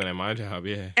about to like- happen at my job,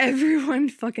 yeah. Everyone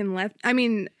fucking left. I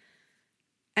mean,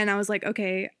 and I was like,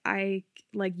 okay,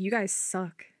 you guys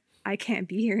suck. I can't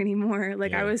be here anymore.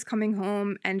 Like, I Yeah. was coming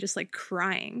home and just like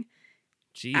crying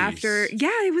Jeez. after. Yeah,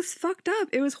 it was fucked up.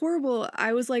 It was horrible.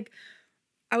 I was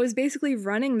basically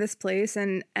running this place,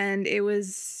 and it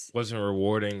wasn't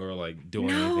rewarding or like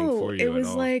doing anything for you it was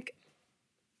at all. like,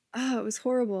 oh, it was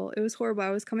horrible. It was horrible.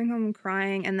 I was coming home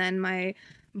crying, and then my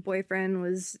boyfriend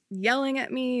was yelling at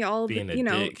me, all of Being the, a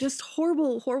dick. just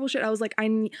horrible shit. I was like,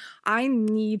 I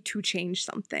need to change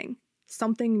something.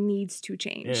 Something needs to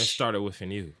change. and it started within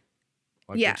you.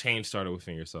 Like Yeah. the change started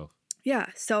within yourself. Yeah.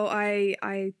 So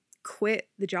I quit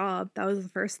the job. That was the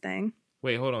first thing.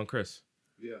 Wait, hold on, Chris.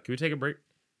 Yeah. Can we take a break?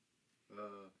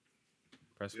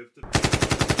 Press. You have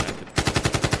to.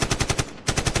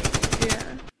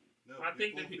 Yeah. No, I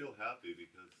think people that feel happy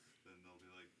because then they'll be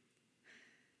like,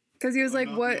 Because he was I'm like,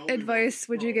 not the what only one. advice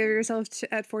would you give yourself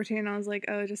at 14? And I was like,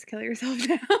 oh, just kill yourself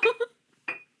now.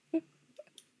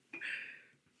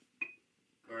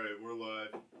 all right, we're live.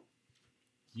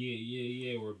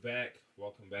 Yeah. We're back.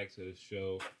 Welcome back to the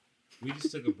show. We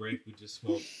just took a break. We just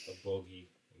smoked a bogey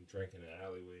and drank in an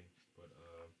alleyway. But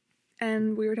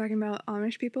And we were talking about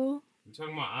Amish people. we're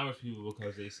talking about Amish people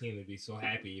because they seem to be so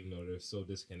happy, even though they're so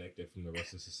disconnected from the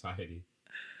rest of society.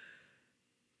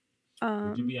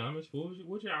 Would you be Amish?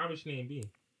 What'd your Amish name be?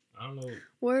 I don't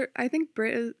know. I think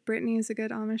Brittany is a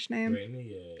good Amish name.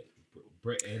 Brittany, yeah.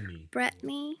 Brittany.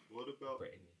 Brittany. What about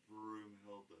Brittany.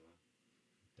 Broomhilda?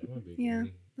 That might be a Yeah. good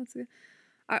name. That's good.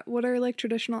 What are like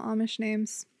traditional Amish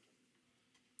names?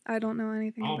 I don't know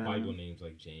anything All about Bible them. names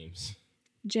like James.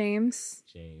 James.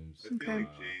 James. I feel Okay.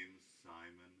 like James,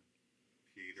 Simon,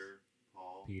 Peter,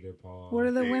 Paul. Peter, Paul. What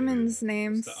are the David. women's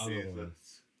names? What's the other one?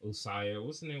 Jesus. Osiah.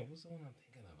 What's the name? What's the one I'm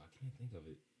thinking of? I can't think of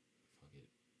it. Fuck it.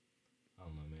 I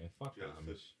don't know, man. Fuck the Joseph.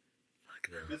 Amish. Fuck.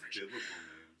 Just biblical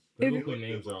names. Biblical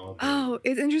names are all good. Oh,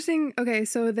 it's interesting. Okay,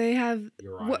 so they have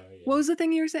Uriah, what? yeah. What was the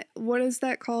thing you were saying? What is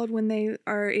that called when they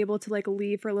are able to like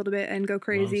leave for a little bit and go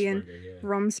crazy and Rumspringa, yeah.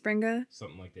 Rumspringa?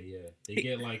 Something like that, yeah. They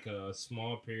get like a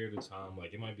small period of time,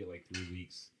 like it might be like 3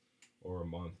 weeks or a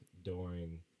month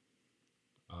during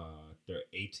their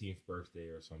 18th birthday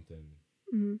or something.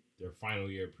 Mm-hmm. Their final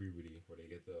year of puberty, where they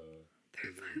get the.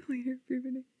 They're finally here,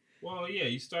 puberty. Well, yeah,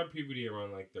 you start puberty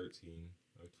around like 13,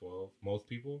 like 12. Most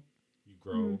people, you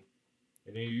grow, Mhm.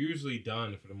 and then you're usually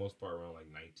done for the most part around like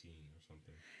 19 or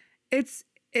something.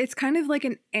 It's kind of like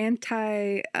an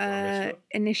anti mitzvah?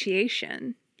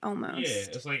 initiation almost.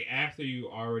 Yeah, it's like after you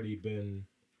already been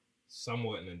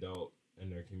somewhat an adult in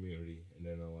their community, and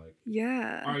then they're like,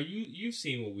 Yeah. "All right, you've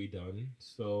seen what we done,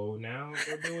 so now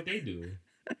go do what they do."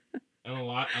 And a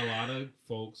lot of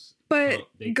folks, But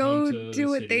they go come to do the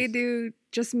what they cities. do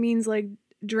just means like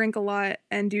drink a lot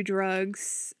and do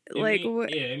drugs. Like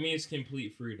what? Yeah, it means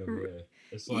complete freedom. Yeah,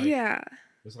 it's like Yeah.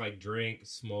 it's like drink,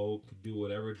 smoke, do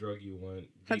whatever drug you want, be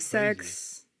Have crazy,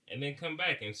 sex. and then come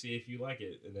back and see if you like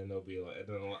it, and then they'll be like, and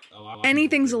then a lot of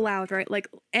Anything's people do it. allowed, right? Like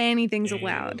anything's Anything's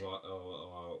allowed.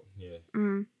 allowed, yeah.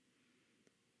 Mm.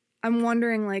 I'm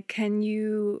wondering, like,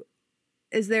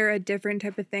 is there a different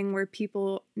type of thing where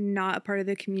people not a part of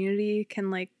the community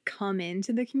can like come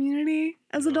into the community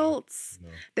as No, adults? No,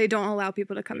 They don't allow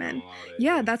people to come they in. don't allow that,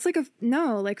 Yeah, that's like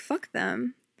like fuck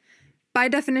them. By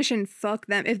definition, fuck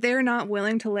them. If they're not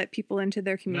willing to let people into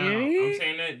their No, community. I'm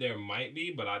saying that there might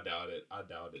be, but I doubt it. I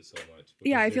doubt it so much.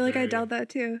 Yeah, I because feel like they're I very- doubt that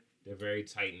too. They're very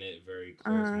tight knit, very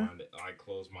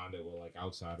close-minded with like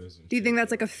outsiders. And Do you shit, think that's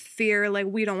so, like a fear? Like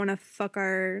we don't want to fuck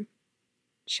our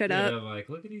shit yeah, up. like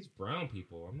look at these brown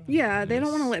people. I'm not Yeah, doing they don't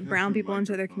this. want to let That's brown your people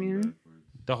into their microphone community.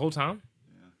 backwards. The whole time.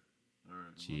 Yeah. All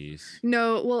right. Jeez.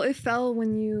 No, well, it fell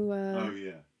when you. Oh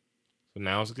yeah. So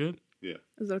now it's good.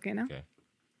 Is it okay now? Okay.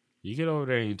 You get over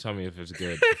there and you tell me if it's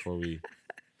good before we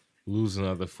lose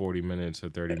another 40 minutes or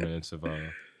 30 minutes of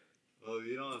Oh,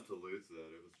 you don't have to lose that.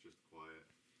 It was just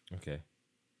quiet. Okay.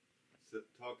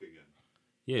 Talk again.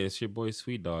 Yeah, it's your boy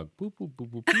Sweet Dog. Boop boop boop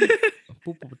boop boop.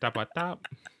 Boop boop top top.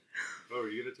 Oh, are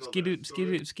you gonna tell Skidoo, that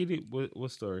story? skidoo.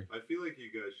 What story? I feel like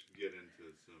you guys should get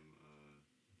into some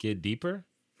Get deeper?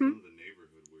 some of the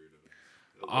neighborhood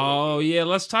weirdos. Oh yeah,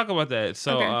 let's talk about that.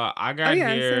 So Okay. I Oh got yeah, so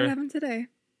what here happened today?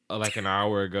 like an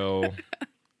hour ago.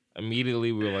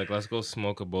 Immediately we were like, let's go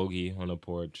smoke a bogey on the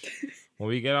porch. When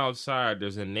we get outside,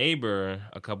 there's a neighbor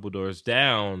a couple doors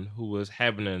down who was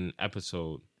having an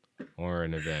episode or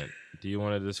an event. Do you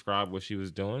want to describe what she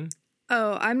was doing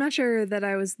Oh, I'm not sure that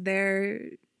I was there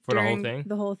for the whole during thing?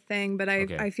 The whole thing, but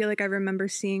Okay. I feel like I remember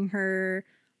seeing her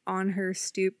on her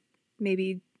stoop,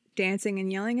 maybe dancing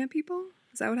and yelling at people.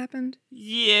 Is that what happened?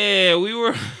 Yeah, we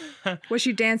were. Was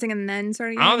she dancing and then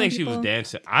started I yelling don't think at she was people?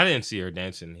 dancing. I didn't see her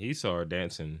dancing. He saw her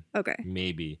dancing, Okay.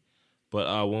 maybe.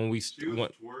 But when we She was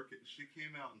went, twerking. She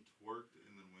came out and twerked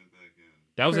and then went back in.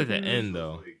 that was at the Perfect. end This was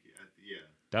though. like yeah,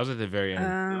 That was at the very end.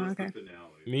 that was Okay. the finale.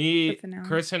 Me, The finale.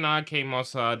 Chris, and I came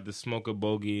outside to smoke a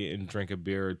bogey and drink a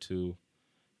beer or two.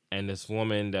 And this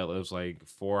woman that lives like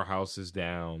 4 houses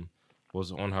down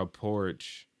was on her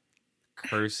porch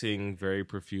cursing very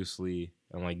profusely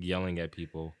and like yelling at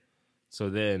people. So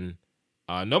then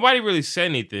nobody really said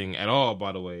anything at all,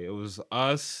 by the way. It was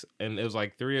us and it was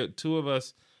like two of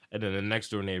us and then the next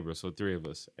door neighbor. So 3 of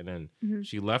us. And then Mhm.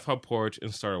 she left her porch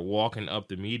and started walking up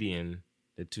the median,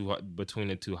 between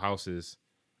the 2 houses.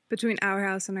 Between our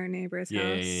house and our neighbor's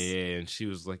Yeah, house. yeah. And she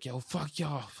was like, yo, fuck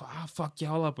y'all. I'll fuck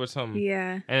y'all up or something.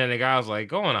 Yeah. And then the guy was like,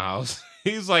 go in the house.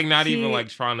 He's like not even He- like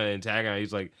trying to antagonize.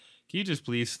 He's like, can you just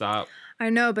please stop? I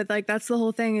know, but like that's the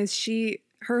whole thing is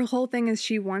her whole thing is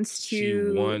she wants to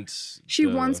She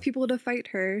wants wants people to fight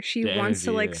her. She the wants to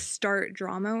energy, like yeah. start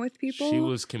drama with people. She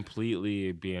was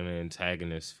completely being an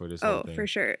antagonist for this whole Oh, thing. for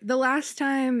sure. The last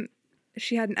time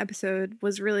she had an episode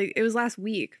was it was last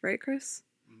week, right, Chris?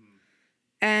 Mhm.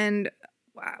 And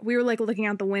we were like looking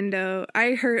out the window. I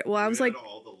was We had like,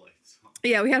 all the lights on.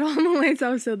 yeah, we had all the lights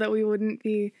off so that we wouldn't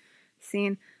be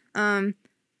seen.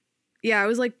 Yeah, I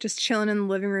was like just chilling in the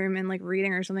living room and like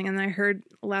reading or something, and then I heard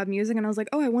loud music, and I was like,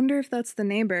 oh, I wonder if that's the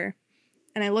neighbor.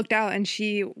 And I looked out, and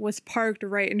she was parked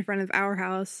right in front of our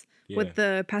house Yeah. with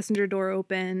the passenger door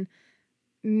open,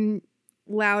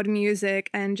 loud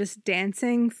music, and just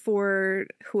dancing for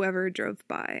whoever drove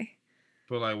by.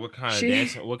 But like, what kind of She-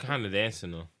 dancing? What kind of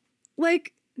dancing though?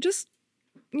 Like, just,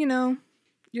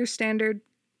 your standard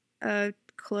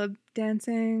club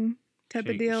dancing type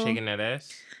of deal. Shaking that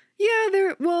ass. Yeah,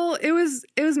 it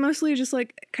was mostly just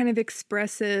like kind of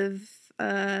expressive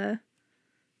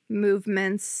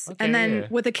movements, Okay, and then yeah.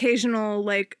 with occasional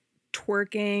like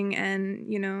twerking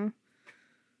and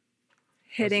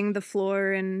hitting the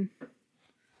floor and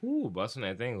Ooh, busting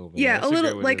that thing open. yeah, That's a great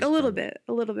little way to like a little describe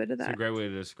it. bit of That's a that. great way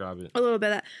to describe it. A little bit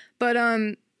of that. But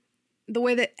the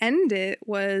way that ended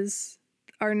was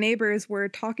our neighbors were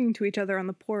talking to each other on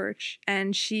the porch,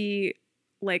 and she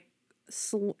like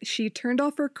she turned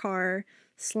off her car,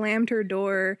 slammed her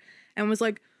door, and was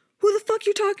like, "Who the fuck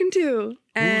you talking to?"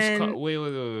 And Whose car?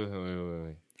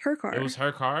 Wait. her car. It was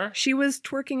her car? She was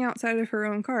twerking outside of her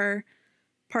own car,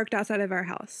 parked outside of our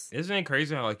house. Isn't it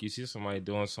crazy how like you see somebody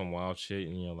doing some wild shit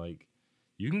and you're like,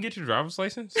 you can get your driver's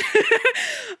license?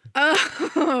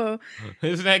 Oh,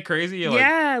 Isn't that crazy? You're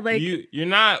yeah, like you're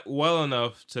not well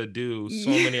enough to do so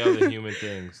many other human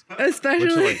things. But especially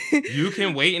you're like, you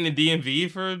can wait in the DMV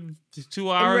for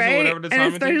 2 hours or whatever the time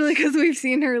and especially it takes. because we've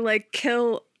seen her like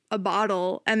kill a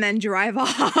bottle and then drive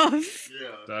off. Yeah.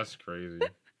 That's crazy.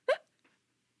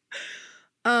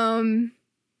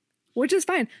 Which is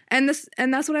fine. And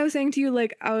that's what I was saying to you,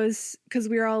 like because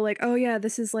we were all like, oh yeah,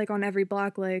 this is like on every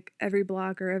block, like every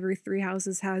block or every 3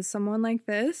 houses has someone like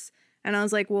this. And I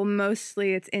was like, well,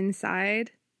 mostly it's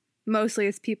inside. Mostly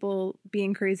it's people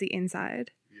being crazy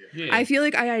inside. Yeah. Yeah. I feel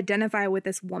like I identify with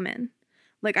this woman.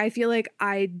 Like I feel like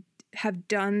I have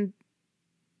done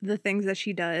the things that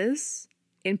she does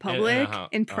in public, how-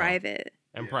 in oh. private.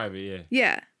 And Yeah. private, yeah.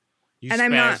 Yeah. You And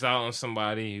I'm spazzed not- out on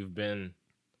somebody you've been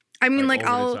I mean, like over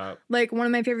the I'll top. like one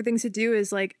of my favorite things to do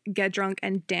is like get drunk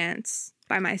and dance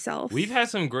by myself. We've had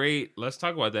some great. Let's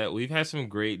talk about that. We've had some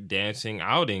great dancing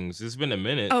outings. It's been a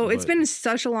minute. Oh, it's but, been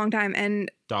such a long time,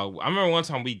 and dog. I remember one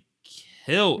time we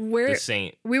killed Where- the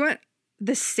Saint. we went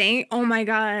the Saint. Oh my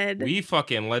god! We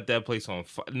fucking let that place on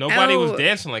fire. Nobody was Oh.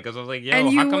 dancing like us. I was like, yo, And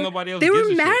how you come were- nobody else? They gives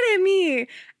were a mad shit? at me,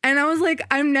 and I was like,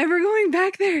 I'm never going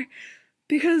back there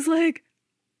because like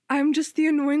I'm just the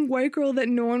annoying white girl that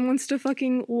no one wants to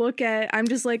fucking look at. I'm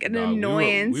just like an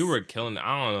annoyance. We were killing.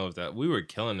 I don't know if that we were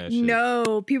killing that shit.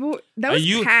 No, people. That was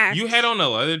packed. You had on a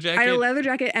leather jacket. I had a leather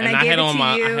jacket, and I gave had it on to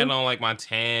you. I had on like my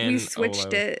tan. We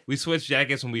switched it. We switched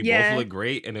jackets, and we both looked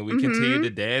great. And then we continued to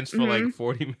dance for like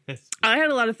 40 minutes. I had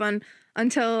a lot of fun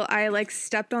until I like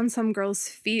stepped on some girl's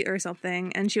feet or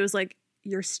something, and she was like,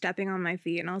 "You're stepping on my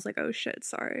feet," and I was like, "Oh shit,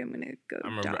 sorry, I'm gonna go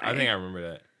die." I think I remember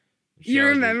that. You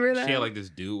remember that? She had like this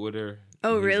dude with her.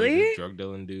 Oh, really? Like, this drug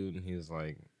dealing dude, and he was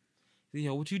like,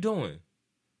 "Yo, what you doing?"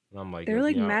 And I'm like, they were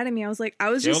like mad at me. I was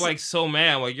just like so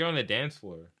mad. I'm like, you're on the dance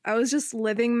floor. I was just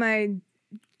living my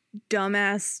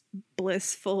dumbass,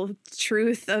 blissful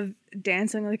truth of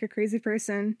dancing like a crazy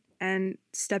person and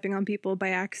stepping on people by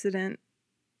accident.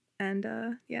 And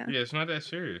yeah. Yeah, it's not that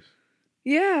serious.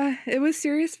 Yeah, it was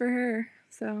serious for her.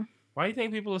 So. Why do you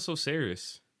think people are so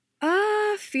serious?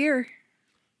 Fear.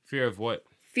 Fear of what?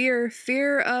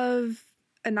 Fear of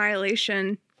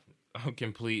annihilation.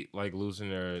 Complete, like losing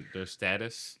their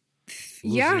status,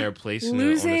 losing their place,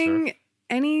 losing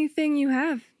anything you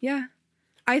have. Yeah,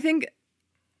 I think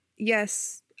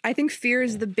yes. I think fear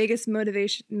is the biggest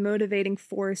motivating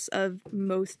force of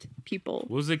most people.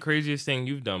 What was the craziest thing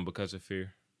you've done because of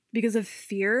fear? Because of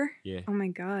fear? Yeah. Oh my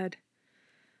god.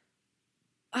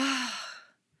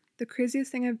 The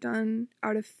craziest thing I've done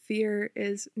out of fear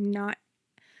is not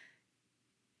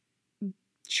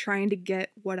trying to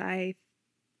get what I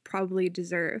probably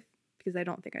deserve, because I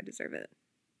don't think I deserve it.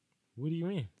 What do you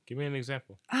mean? Give me an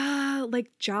example.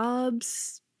 Like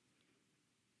jobs.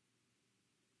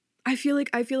 I feel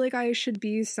like I should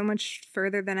be so much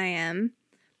further than I am,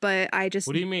 but I just.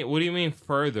 What do you mean? What do you mean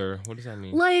further? What does that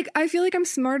mean? Like, I feel like I'm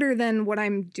smarter than what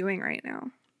I'm doing right now.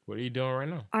 What are you doing right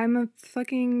now?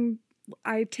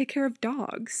 I take care of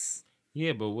dogs.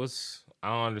 Yeah, but I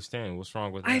don't understand. What's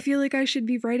wrong with that? I feel like I should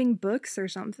be writing books or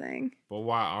something. But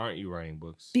why aren't you writing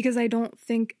books? Because I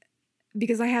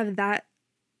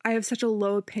have such a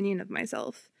low opinion of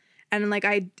myself. And like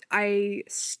I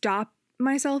stop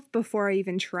myself before I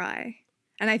even try.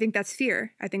 And I think that's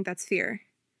fear.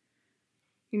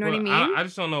 You know what I mean? I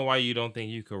just don't know why you don't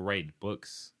think you could write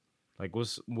books. Like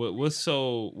what's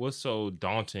so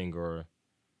daunting, or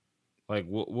like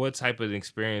what type of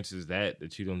experience is that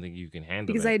you don't think you can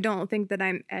handle? Because I don't think that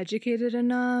I'm educated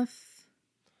enough.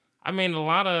 I mean,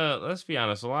 let's be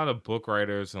honest, a lot of book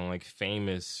writers and like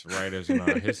famous writers in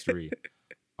our history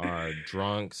are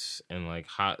drunks and like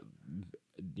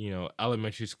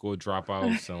elementary school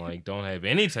dropouts and like don't have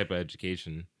any type of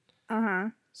education.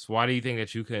 So why do you think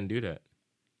that you couldn't do that?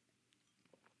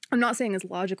 I'm not saying it's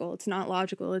logical. It's not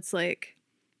logical. It's like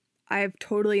I've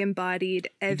totally embodied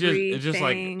everything. It's just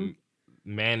like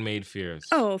man-made fears.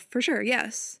 Oh, for sure.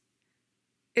 Yes.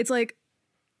 It's like,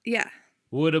 yeah.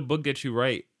 What would a book that you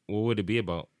write? What would it be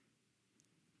about?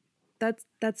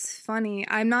 That's funny.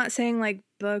 I'm not saying like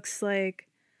books like.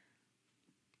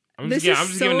 I'm just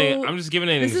giving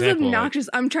an example. This is obnoxious.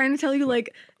 I'm trying to tell you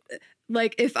like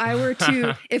if I were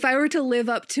to live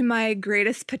up to my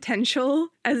greatest potential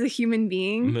as a human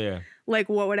being, like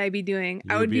what would I be doing?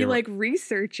 I would be like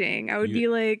researching.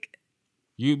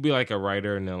 You'd be like a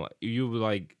writer, and then you would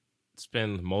like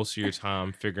spend most of your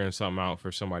time figuring something out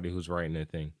for somebody who's writing a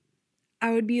thing.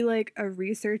 I would be like a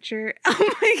researcher.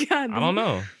 Oh my god. I don't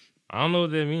know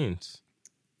what that means.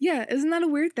 Yeah, isn't that a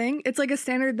weird thing? It's like a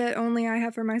standard that only I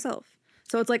have for myself.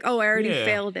 So it's like, oh, I already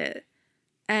failed it.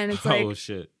 And it's like, oh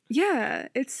shit. Yeah,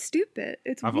 it's stupid.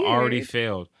 I've already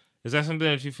failed. Is that something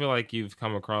that you feel like you've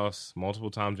come across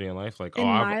multiple times in your life? Like,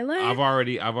 my life? I've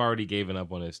already given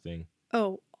up on this thing.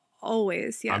 Oh,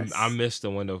 always, yes. I missed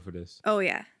the window for this. Oh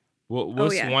yeah.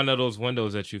 What's one of those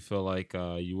windows that you feel like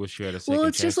you wish you had a second chance? Well,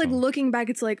 it's just like looking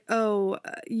back. It's like,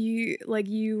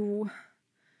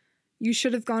 you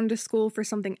should have gone to school for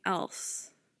something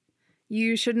else.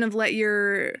 You shouldn't have let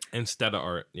your instead of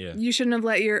art. Yeah. You shouldn't have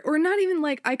let your, or not even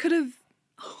like I could have.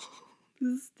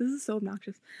 This is so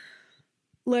obnoxious.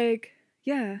 Like,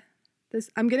 yeah,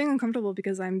 I'm getting uncomfortable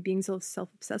because I'm being so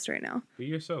self-obsessed right now. Be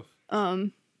yourself. What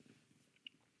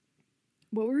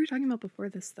were we talking about before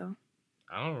this, though?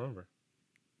 I don't remember.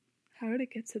 How did it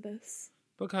get to this?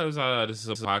 Because this is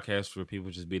a podcast where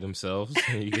people just be themselves,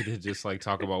 and you get to just like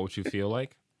talk about what you feel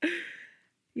like.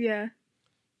 Yeah.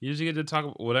 You just get to talk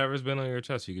about whatever's been on your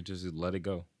chest. You could just let it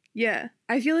go. Yeah,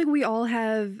 I feel like we all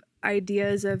have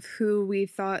ideas of who we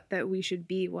thought that we should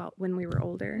be when we were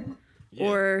older,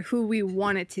 or who we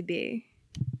wanted to be.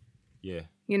 Yeah.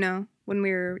 You know, when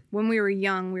we were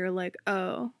young, we were like,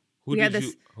 oh, who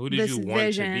did you want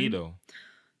vision. to be though?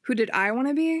 Who did I want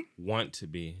to be? Want to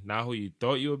be, not who you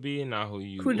thought you would be, not who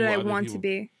you. Who did I want to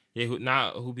be? Yeah,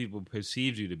 not who people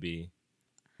perceived you to be.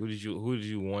 Who did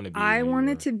you want to be? I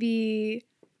wanted to be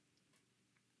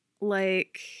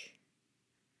like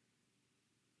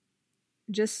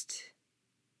just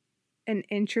an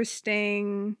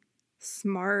interesting,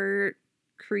 smart,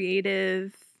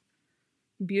 creative,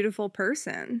 beautiful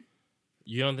person.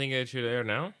 You don't think that you're there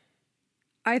now?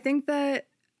 I think that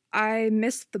I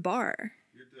missed the bar.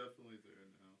 You're definitely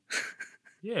there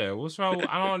now. Yeah, what's wrong?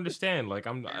 I don't understand. Like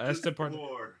that's the part.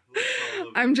 Poor. Let's call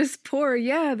it. I'm just poor.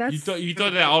 Yeah, that's. You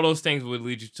thought that all those things would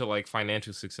lead you to like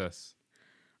financial success.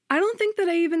 I don't think that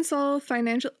I even saw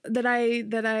financial that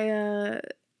I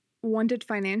wanted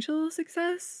financial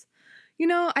success. You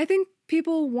know, I think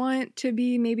people want to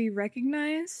be maybe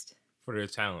recognized For their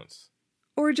talents.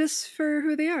 or just for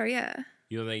who they are. Yeah.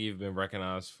 You don't think you've been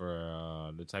recognized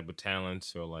for the type of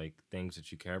talents or like things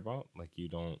that you care about? Like you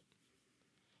don't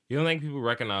think people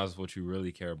recognize what you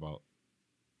really care about?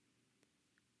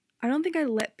 I don't think I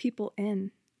let people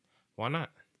in Why not?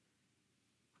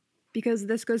 because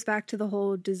this goes back to the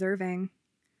whole deserving.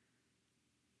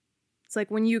 It's like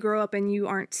when you grow up and you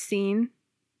aren't seen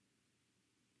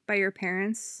by your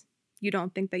parents, you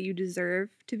don't think that you deserve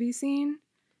to be seen,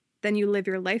 then you live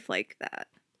your life like that.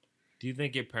 Do you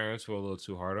think your parents were a little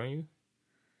too hard on you?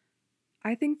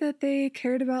 I think that they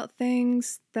cared about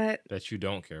things that That you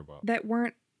don't care about?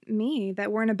 weren't me,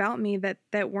 that weren't about me,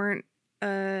 that weren't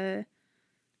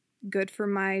good for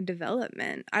my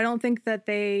development. I don't think that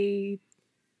they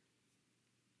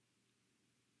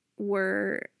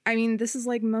were, I mean, this is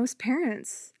like most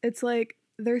parents. It's like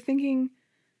they're thinking,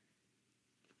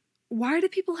 why do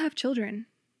people have children?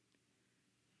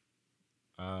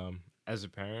 As a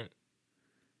parent,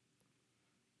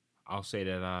 I'll say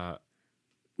that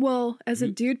Well, as a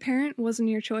You- dude parent, wasn't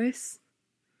your choice.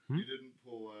 You didn't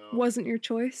pull out. Wasn't your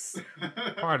choice.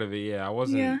 part of it, yeah. I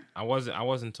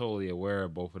wasn't totally aware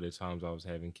of both of the times I was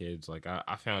having kids. Like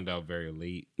I found out very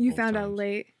late. You both found out times.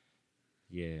 late.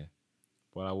 Yeah.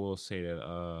 But I will say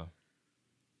that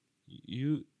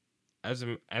you as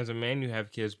a man you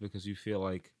have kids because you feel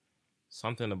like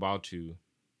something about you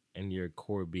and your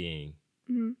core being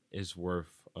Mhm. is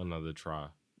worth another try.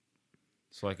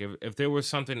 So like if there was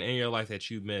something in your life that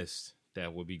you missed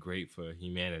that would be great for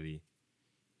humanity,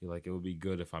 you're like it would be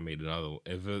good if I made another.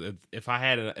 If I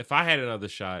had another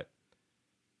shot,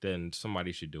 then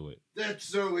somebody should do it. That's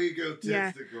so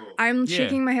egotistical. I'm Yeah.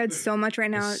 shaking my head so much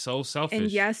right now. It's so selfish.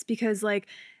 And yes, because like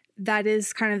that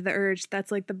is kind of the urge.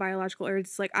 That's like the biological urge.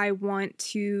 It's like I want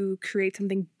to create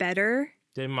something better.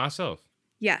 Than myself.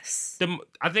 Yes.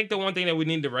 I think the one thing that we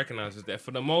need to recognize is that for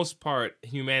the most part,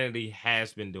 humanity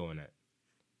has been doing that.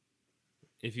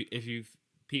 If you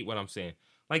repeat what I'm saying,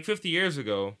 like 50 years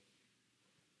ago,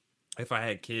 if I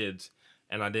had kids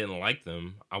and I didn't like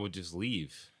them, I would just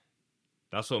leave.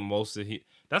 That's what most of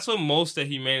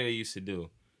humanity used to do.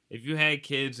 If you had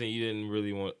kids and you didn't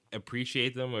really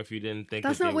appreciate them, or if you didn't think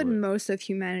That's that not they what were, most of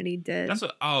humanity did. that's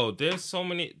what. There's so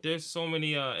many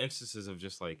instances of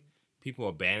just like people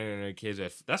abandoning their kids.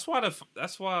 That's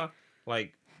why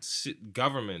like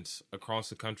governments across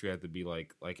the country have to be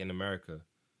like in America,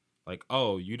 like,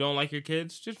 oh, you don't like your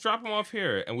kids, just drop them off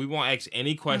here, and we won't ask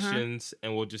any questions,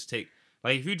 and we'll just take.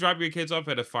 Like if you drop your kids off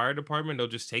at a fire department, they'll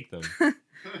just take them. Like,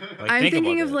 I'm think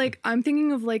thinking about that. I'm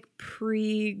thinking of like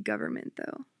pre-government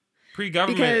though.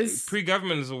 Pre-government. because-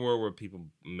 Pre-government is a world where people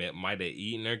might have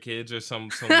eaten their kids or some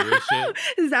weird shit.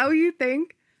 Is that what you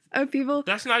think of people?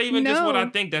 That's not even just what I No.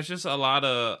 think. That's just a lot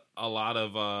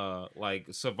of like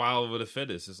survival of the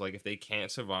fittest. It's like if they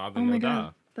can't survive, Oh then my they'll die.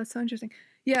 god, that's so interesting.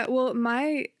 Yeah, well,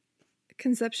 my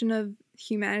conception of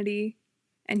humanity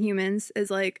and humans is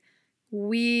like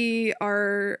we've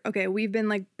been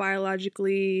like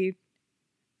biologically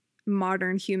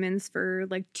modern humans for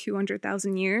like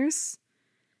 200,000 years,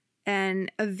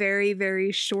 and a very,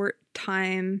 very short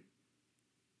time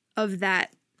of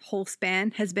that whole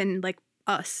span has been like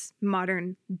us,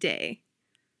 modern day,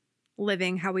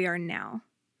 living how we are now.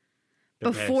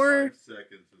 The past- Before 5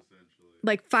 seconds, essentially.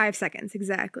 like 5 seconds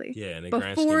exactly. Yeah, in the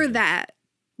grand Before scheme of that,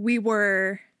 we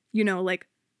were, like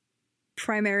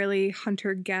primarily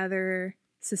hunter-gatherer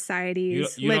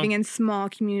societies, You living don't- in small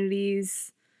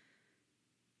communities.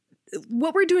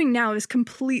 What we're doing now is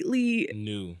completely things.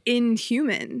 New.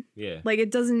 inhuman. Yeah. Like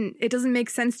it doesn't make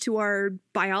sense to our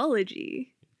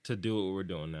biology. To do what we're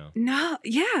doing now. No,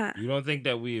 yeah. You don't think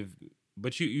that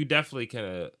but you definitely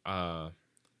can at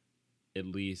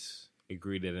least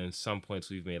agree that in some points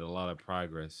we've made a lot of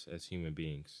progress as human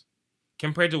beings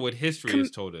compared to what history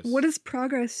has told us. What does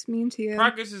progress mean to you?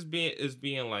 Progress is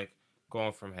being like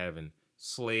going from having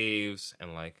slaves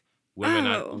and like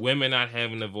women not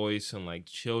having a voice and like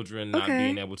children not Okay.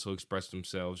 being able to express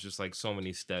themselves, just like so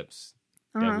many steps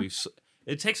that Uh-huh.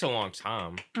 it takes a long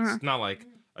time. Uh-huh. It's not like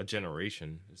a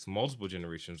generation. It's multiple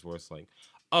generations where it's like,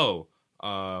 oh,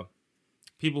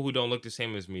 people who don't look the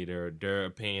same as me, their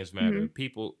opinions matter. Mhm.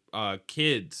 People,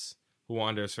 kids who are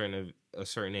under a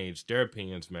certain age, their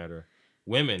opinions matter.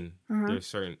 Women, Uh-huh.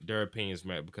 their opinions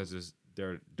matter because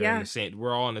they're in Yeah. the same.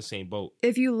 We're all in the same boat.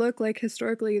 If you look like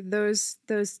historically,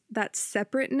 that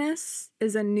separateness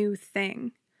is a new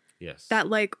thing. Yes. That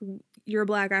like you're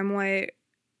black, I'm white,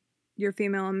 you're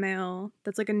female, I'm male.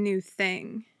 That's like a new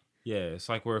thing. Yeah, it's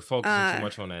like we're focusing too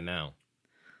much on that now.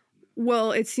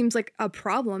 Well, it seems like a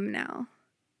problem now,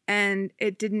 and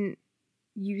it didn't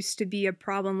used to be a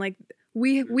problem. Like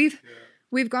we've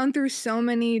gone through so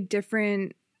many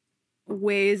different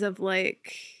ways of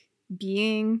like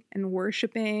being and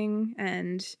worshiping,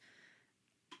 and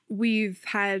we've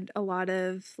had a lot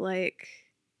of like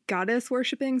goddess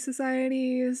worshiping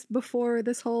societies before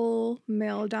this whole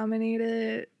male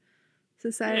dominated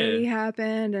society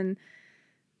happened, and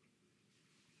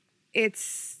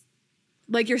it's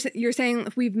like you're saying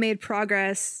we've made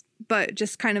progress, but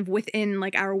just kind of within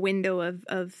like our window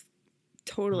of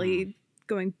totally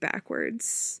going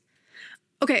backwards.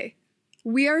 Okay,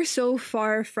 we are so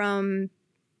far from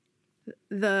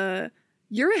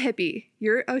you're a hippie.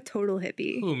 You're a total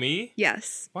hippie. Who, me?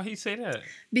 Yes. Why you say that?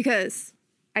 Because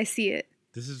I see it.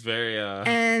 This is very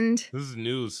and this is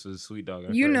news for the Sweet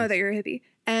Dog. You know that you're a hippie.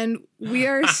 And we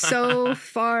are so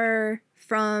far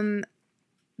from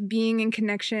being in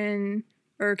connection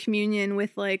or communion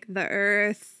with like the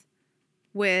earth,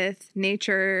 with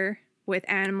nature, with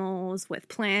animals, with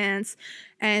plants.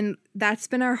 And that's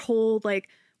been our whole, like,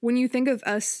 when you think of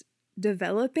us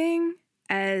developing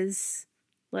as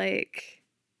like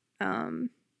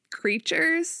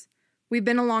creatures, we've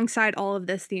been alongside all of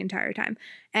this the entire time.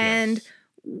 And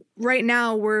right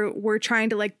now we're trying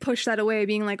to like push that away,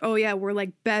 being like, oh yeah, we're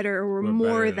like better, or we're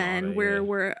more than,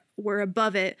 we're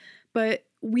above it. But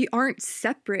we aren't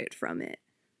separate from it.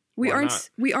 We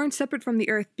aren't separate from the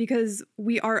earth because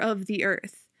we are of the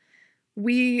earth.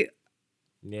 We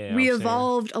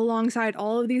evolved alongside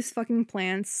all of these fucking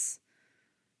plants.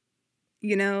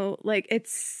 You know, like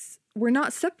we're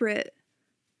not separate.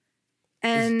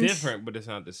 And it's different, but it's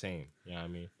not the same. You know what I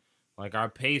mean? Like our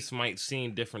pace might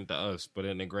seem different to us, but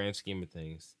in the grand scheme of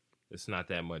things, it's not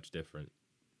that much different.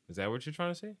 Is that what you're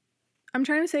trying to say? I'm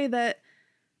trying to say that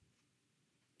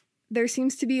there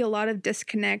seems to be a lot of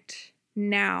disconnect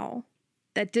now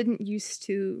that didn't used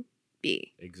to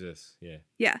be. Exists, yeah.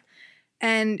 Yeah.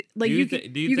 And like you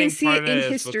can see it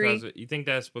in history. You think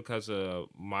that's because of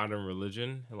modern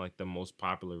religion and like the most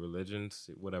popular religions,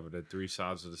 whatever, the three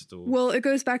sides of the stool? Well, it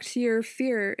goes back to your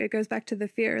fear. It goes back to the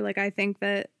fear. Like I think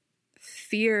that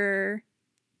fear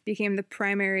became the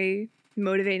primary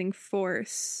motivating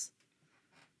force,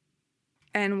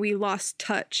 and we lost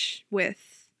touch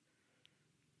with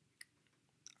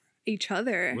each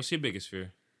other. What's your biggest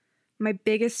fear? My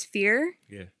biggest fear?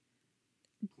 Yeah.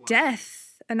 Death.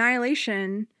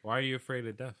 Annihilation. Why are you afraid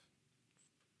of death?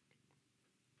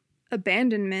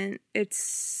 Abandonment.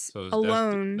 It's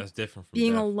alone. That's different from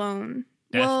being death. Alone.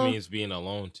 Death means being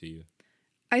alone to you.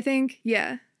 I think,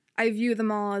 yeah. I view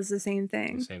them all as the same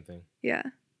thing. The same thing. Yeah.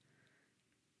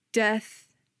 Death.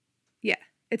 Yeah.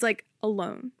 It's like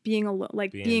alone. Being alone.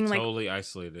 Like being totally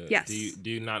isolated. Yes. Do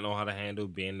you not know how to handle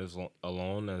being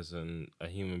alone as a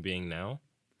human being now?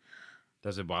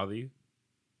 Does it bother you?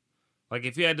 Like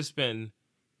if you had to spend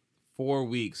 4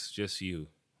 weeks just you,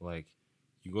 like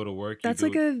you go to work. That's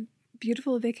like a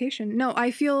beautiful vacation. No,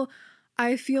 I feel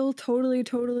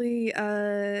totally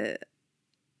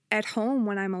at home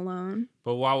when I'm alone.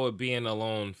 But why would being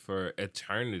alone for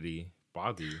eternity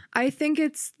bother you? I think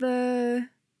it's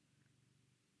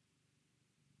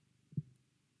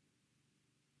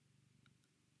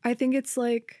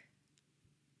like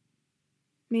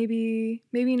maybe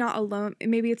not alone.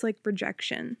 Maybe it's like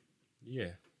rejection.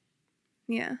 Yeah.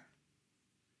 Yeah.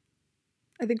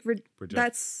 I think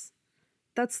that's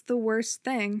the worst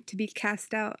thing, to be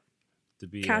cast out. To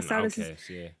be cast out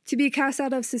outcast, To be cast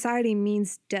out of society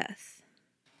means death.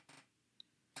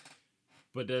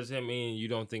 But does that mean you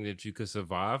don't think that you could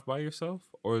survive by yourself?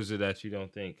 Or is it that you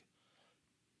don't think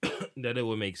that it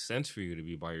would make sense for you to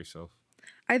be by yourself?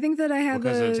 I think that I have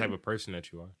because of the type of person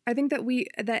that you are. I think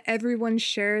that everyone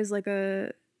shares like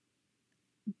a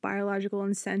biological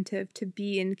incentive to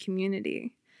be in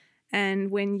community.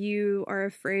 And when you are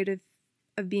afraid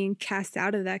of being cast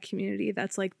out of that community,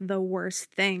 that's like the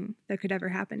worst thing that could ever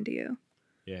happen to you.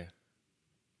 Yeah.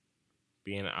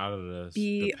 Being out of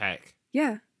the pack.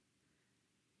 Yeah.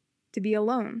 To be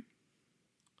alone.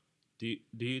 Do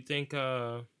you think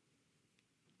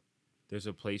there's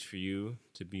a place for you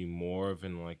to be more of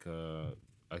in like a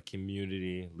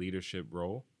community leadership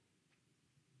role?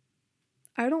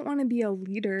 I don't want to be a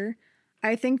leader.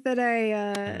 I think that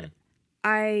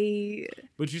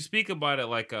But you speak about it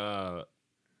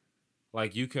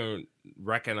like you can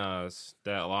recognize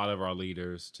that a lot of our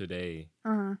leaders today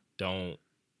don't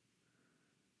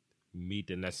meet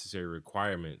the necessary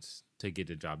requirements to get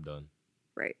the job done.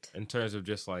 Right. In terms of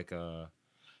just like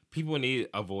people need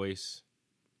a voice.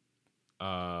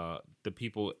 The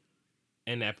people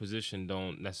in that position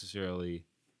don't necessarily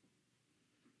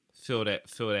fill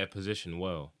that position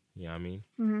well. You know what I mean?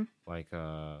 Mm-hmm. Like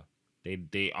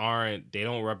they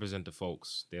don't represent the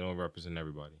folks. They don't represent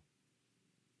everybody.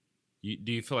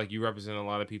 Do you feel like you represent a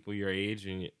lot of people your age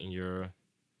and in your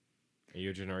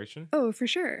generation? Oh, for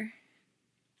sure.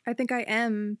 I think I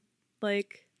am,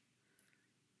 like,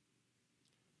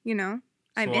 you know,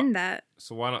 I'm in that.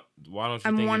 So why don't you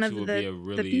I'm think one that of you would the be a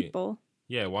really people.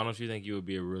 Yeah, why don't you think you would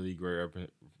be a really great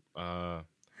a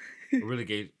really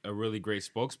great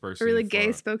spokesperson? A really gay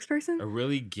spokesperson? A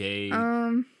really gay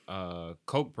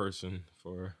Coke person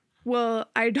for. Well,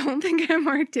 I don't think I'm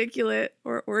articulate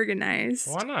or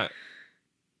organized. Why not?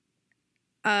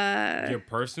 Your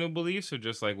personal beliefs or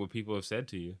just like what people have said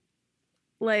to you?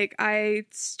 Like I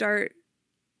start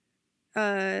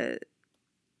trying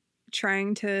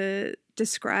to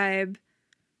describe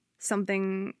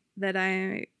something that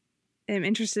I am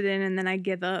interested in, and then I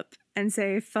give up and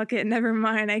say, fuck it, never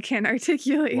mind, I can't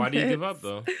articulate. Why do you give up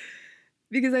though?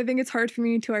 Because I think it's hard for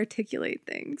me to articulate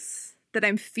things that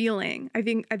I'm feeling. I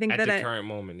think at that the current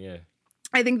moment, yeah.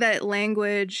 I think that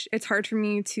language, it's hard for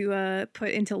me to put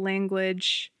into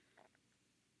language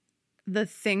the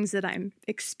things that I'm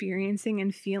experiencing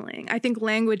and feeling. I think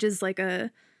language is like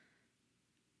a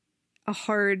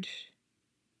hard,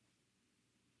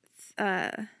 it's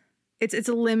a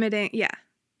limiting, yeah,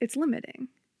 it's limiting.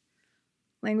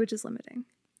 Language is limiting.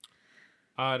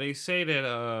 They say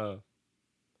that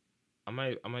I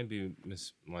might be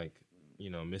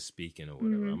misspeaking or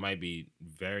whatever. Mm-hmm. I might be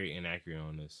very inaccurate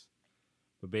on this.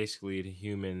 But basically, the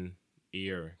human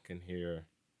ear can hear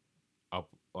up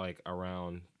like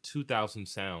around 2,000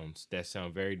 sounds that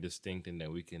sound very distinct and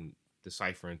that we can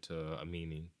decipher into a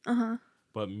meaning.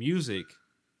 But music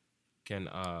can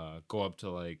go up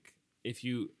to like if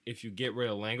you get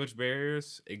rid of language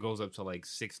barriers, it goes up to like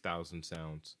 6,000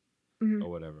 sounds or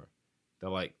whatever. That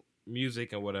like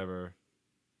music and whatever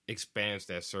expands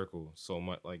that circle so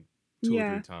much, like 2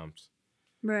 or 3 times.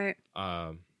 Right.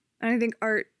 And I think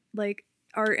art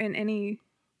in any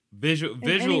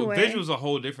visual's a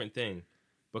whole different thing,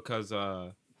 because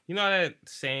you know that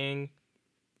saying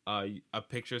a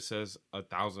picture says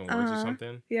 1,000 words or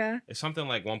something. Yeah, it's something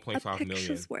like 1.5 million. A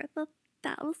picture's worth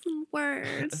 1,000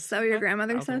 words. So your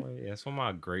grandmother said. Yeah, that's what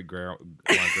my great grandma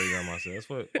said. That's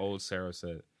what old Sarah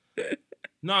said.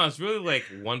 No, it's really like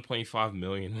 1.5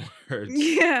 million words.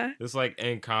 Yeah, it's like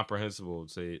incomprehensible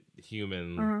to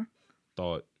human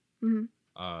thought.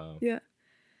 Mm-hmm. Yeah.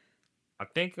 I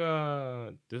think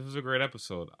this was a great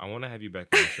episode. I want to have you back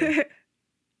on the show.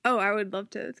 Oh, I would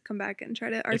love to come back and try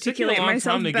to articulate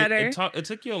myself better. It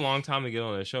took you a long time to get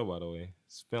on the show, by the way.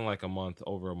 It's been like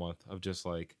over a month of just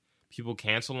like people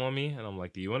cancel on me, and I'm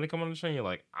like, "Do you want to come on the show?" And you're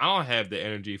like, "I don't have the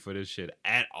energy for this shit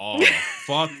at all.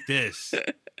 Fuck this.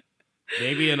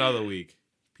 Maybe another week."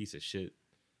 Piece of shit.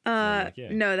 Like, yeah.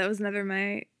 No, that was never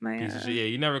my piece of shit. Yeah,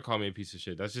 you never call me a piece of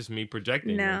shit. That's just me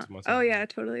projecting. No. Oh yeah,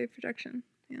 totally projection.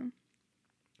 Yeah.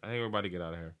 I think we're about to get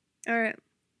out of here. All right.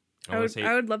 I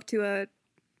would love to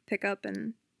pick up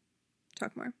and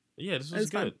talk more. Yeah, this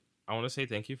was good. Fun. I want to say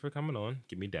thank you for coming on.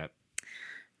 Give me that.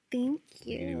 Thank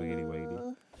you.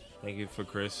 Wiggity. Thank you for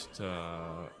Chris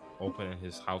to open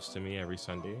his house to me every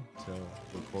Sunday to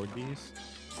record these.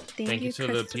 Thank you to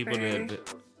the people that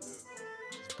it's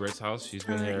Britt's house. She's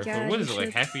been here for what is it,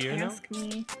 like half a year now?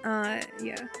 Me.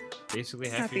 Yeah. Basically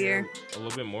half a year. A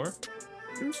little bit more.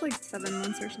 It's like 7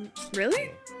 months or something.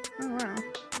 Really? Oh wow.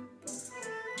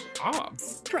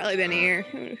 It's probably been a year.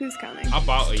 Who's counting?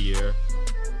 About a year.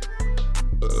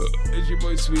 It's your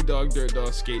boy Sweet Dog, Dirt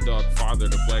Dog, Skate Dog, Father,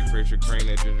 the Black Fraser Crane,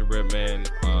 that Gingerbread Man,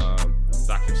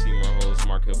 Dr. Seymour Holes,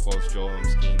 Mark Hill Falls, Joel M.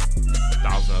 Skeen,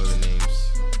 1,000 other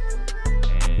names,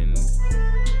 and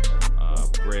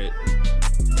Britt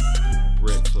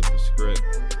Flip the Script,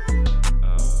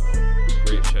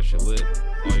 Britt Shut Your Lip,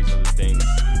 all these other things.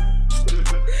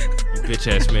 You bitch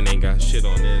ass men ain't got shit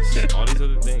on this. All these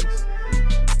other things.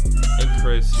 And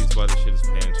Chris, he's about to shit his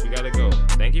pants. We gotta go.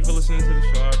 Thank you for listening to the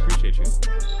show. I appreciate you.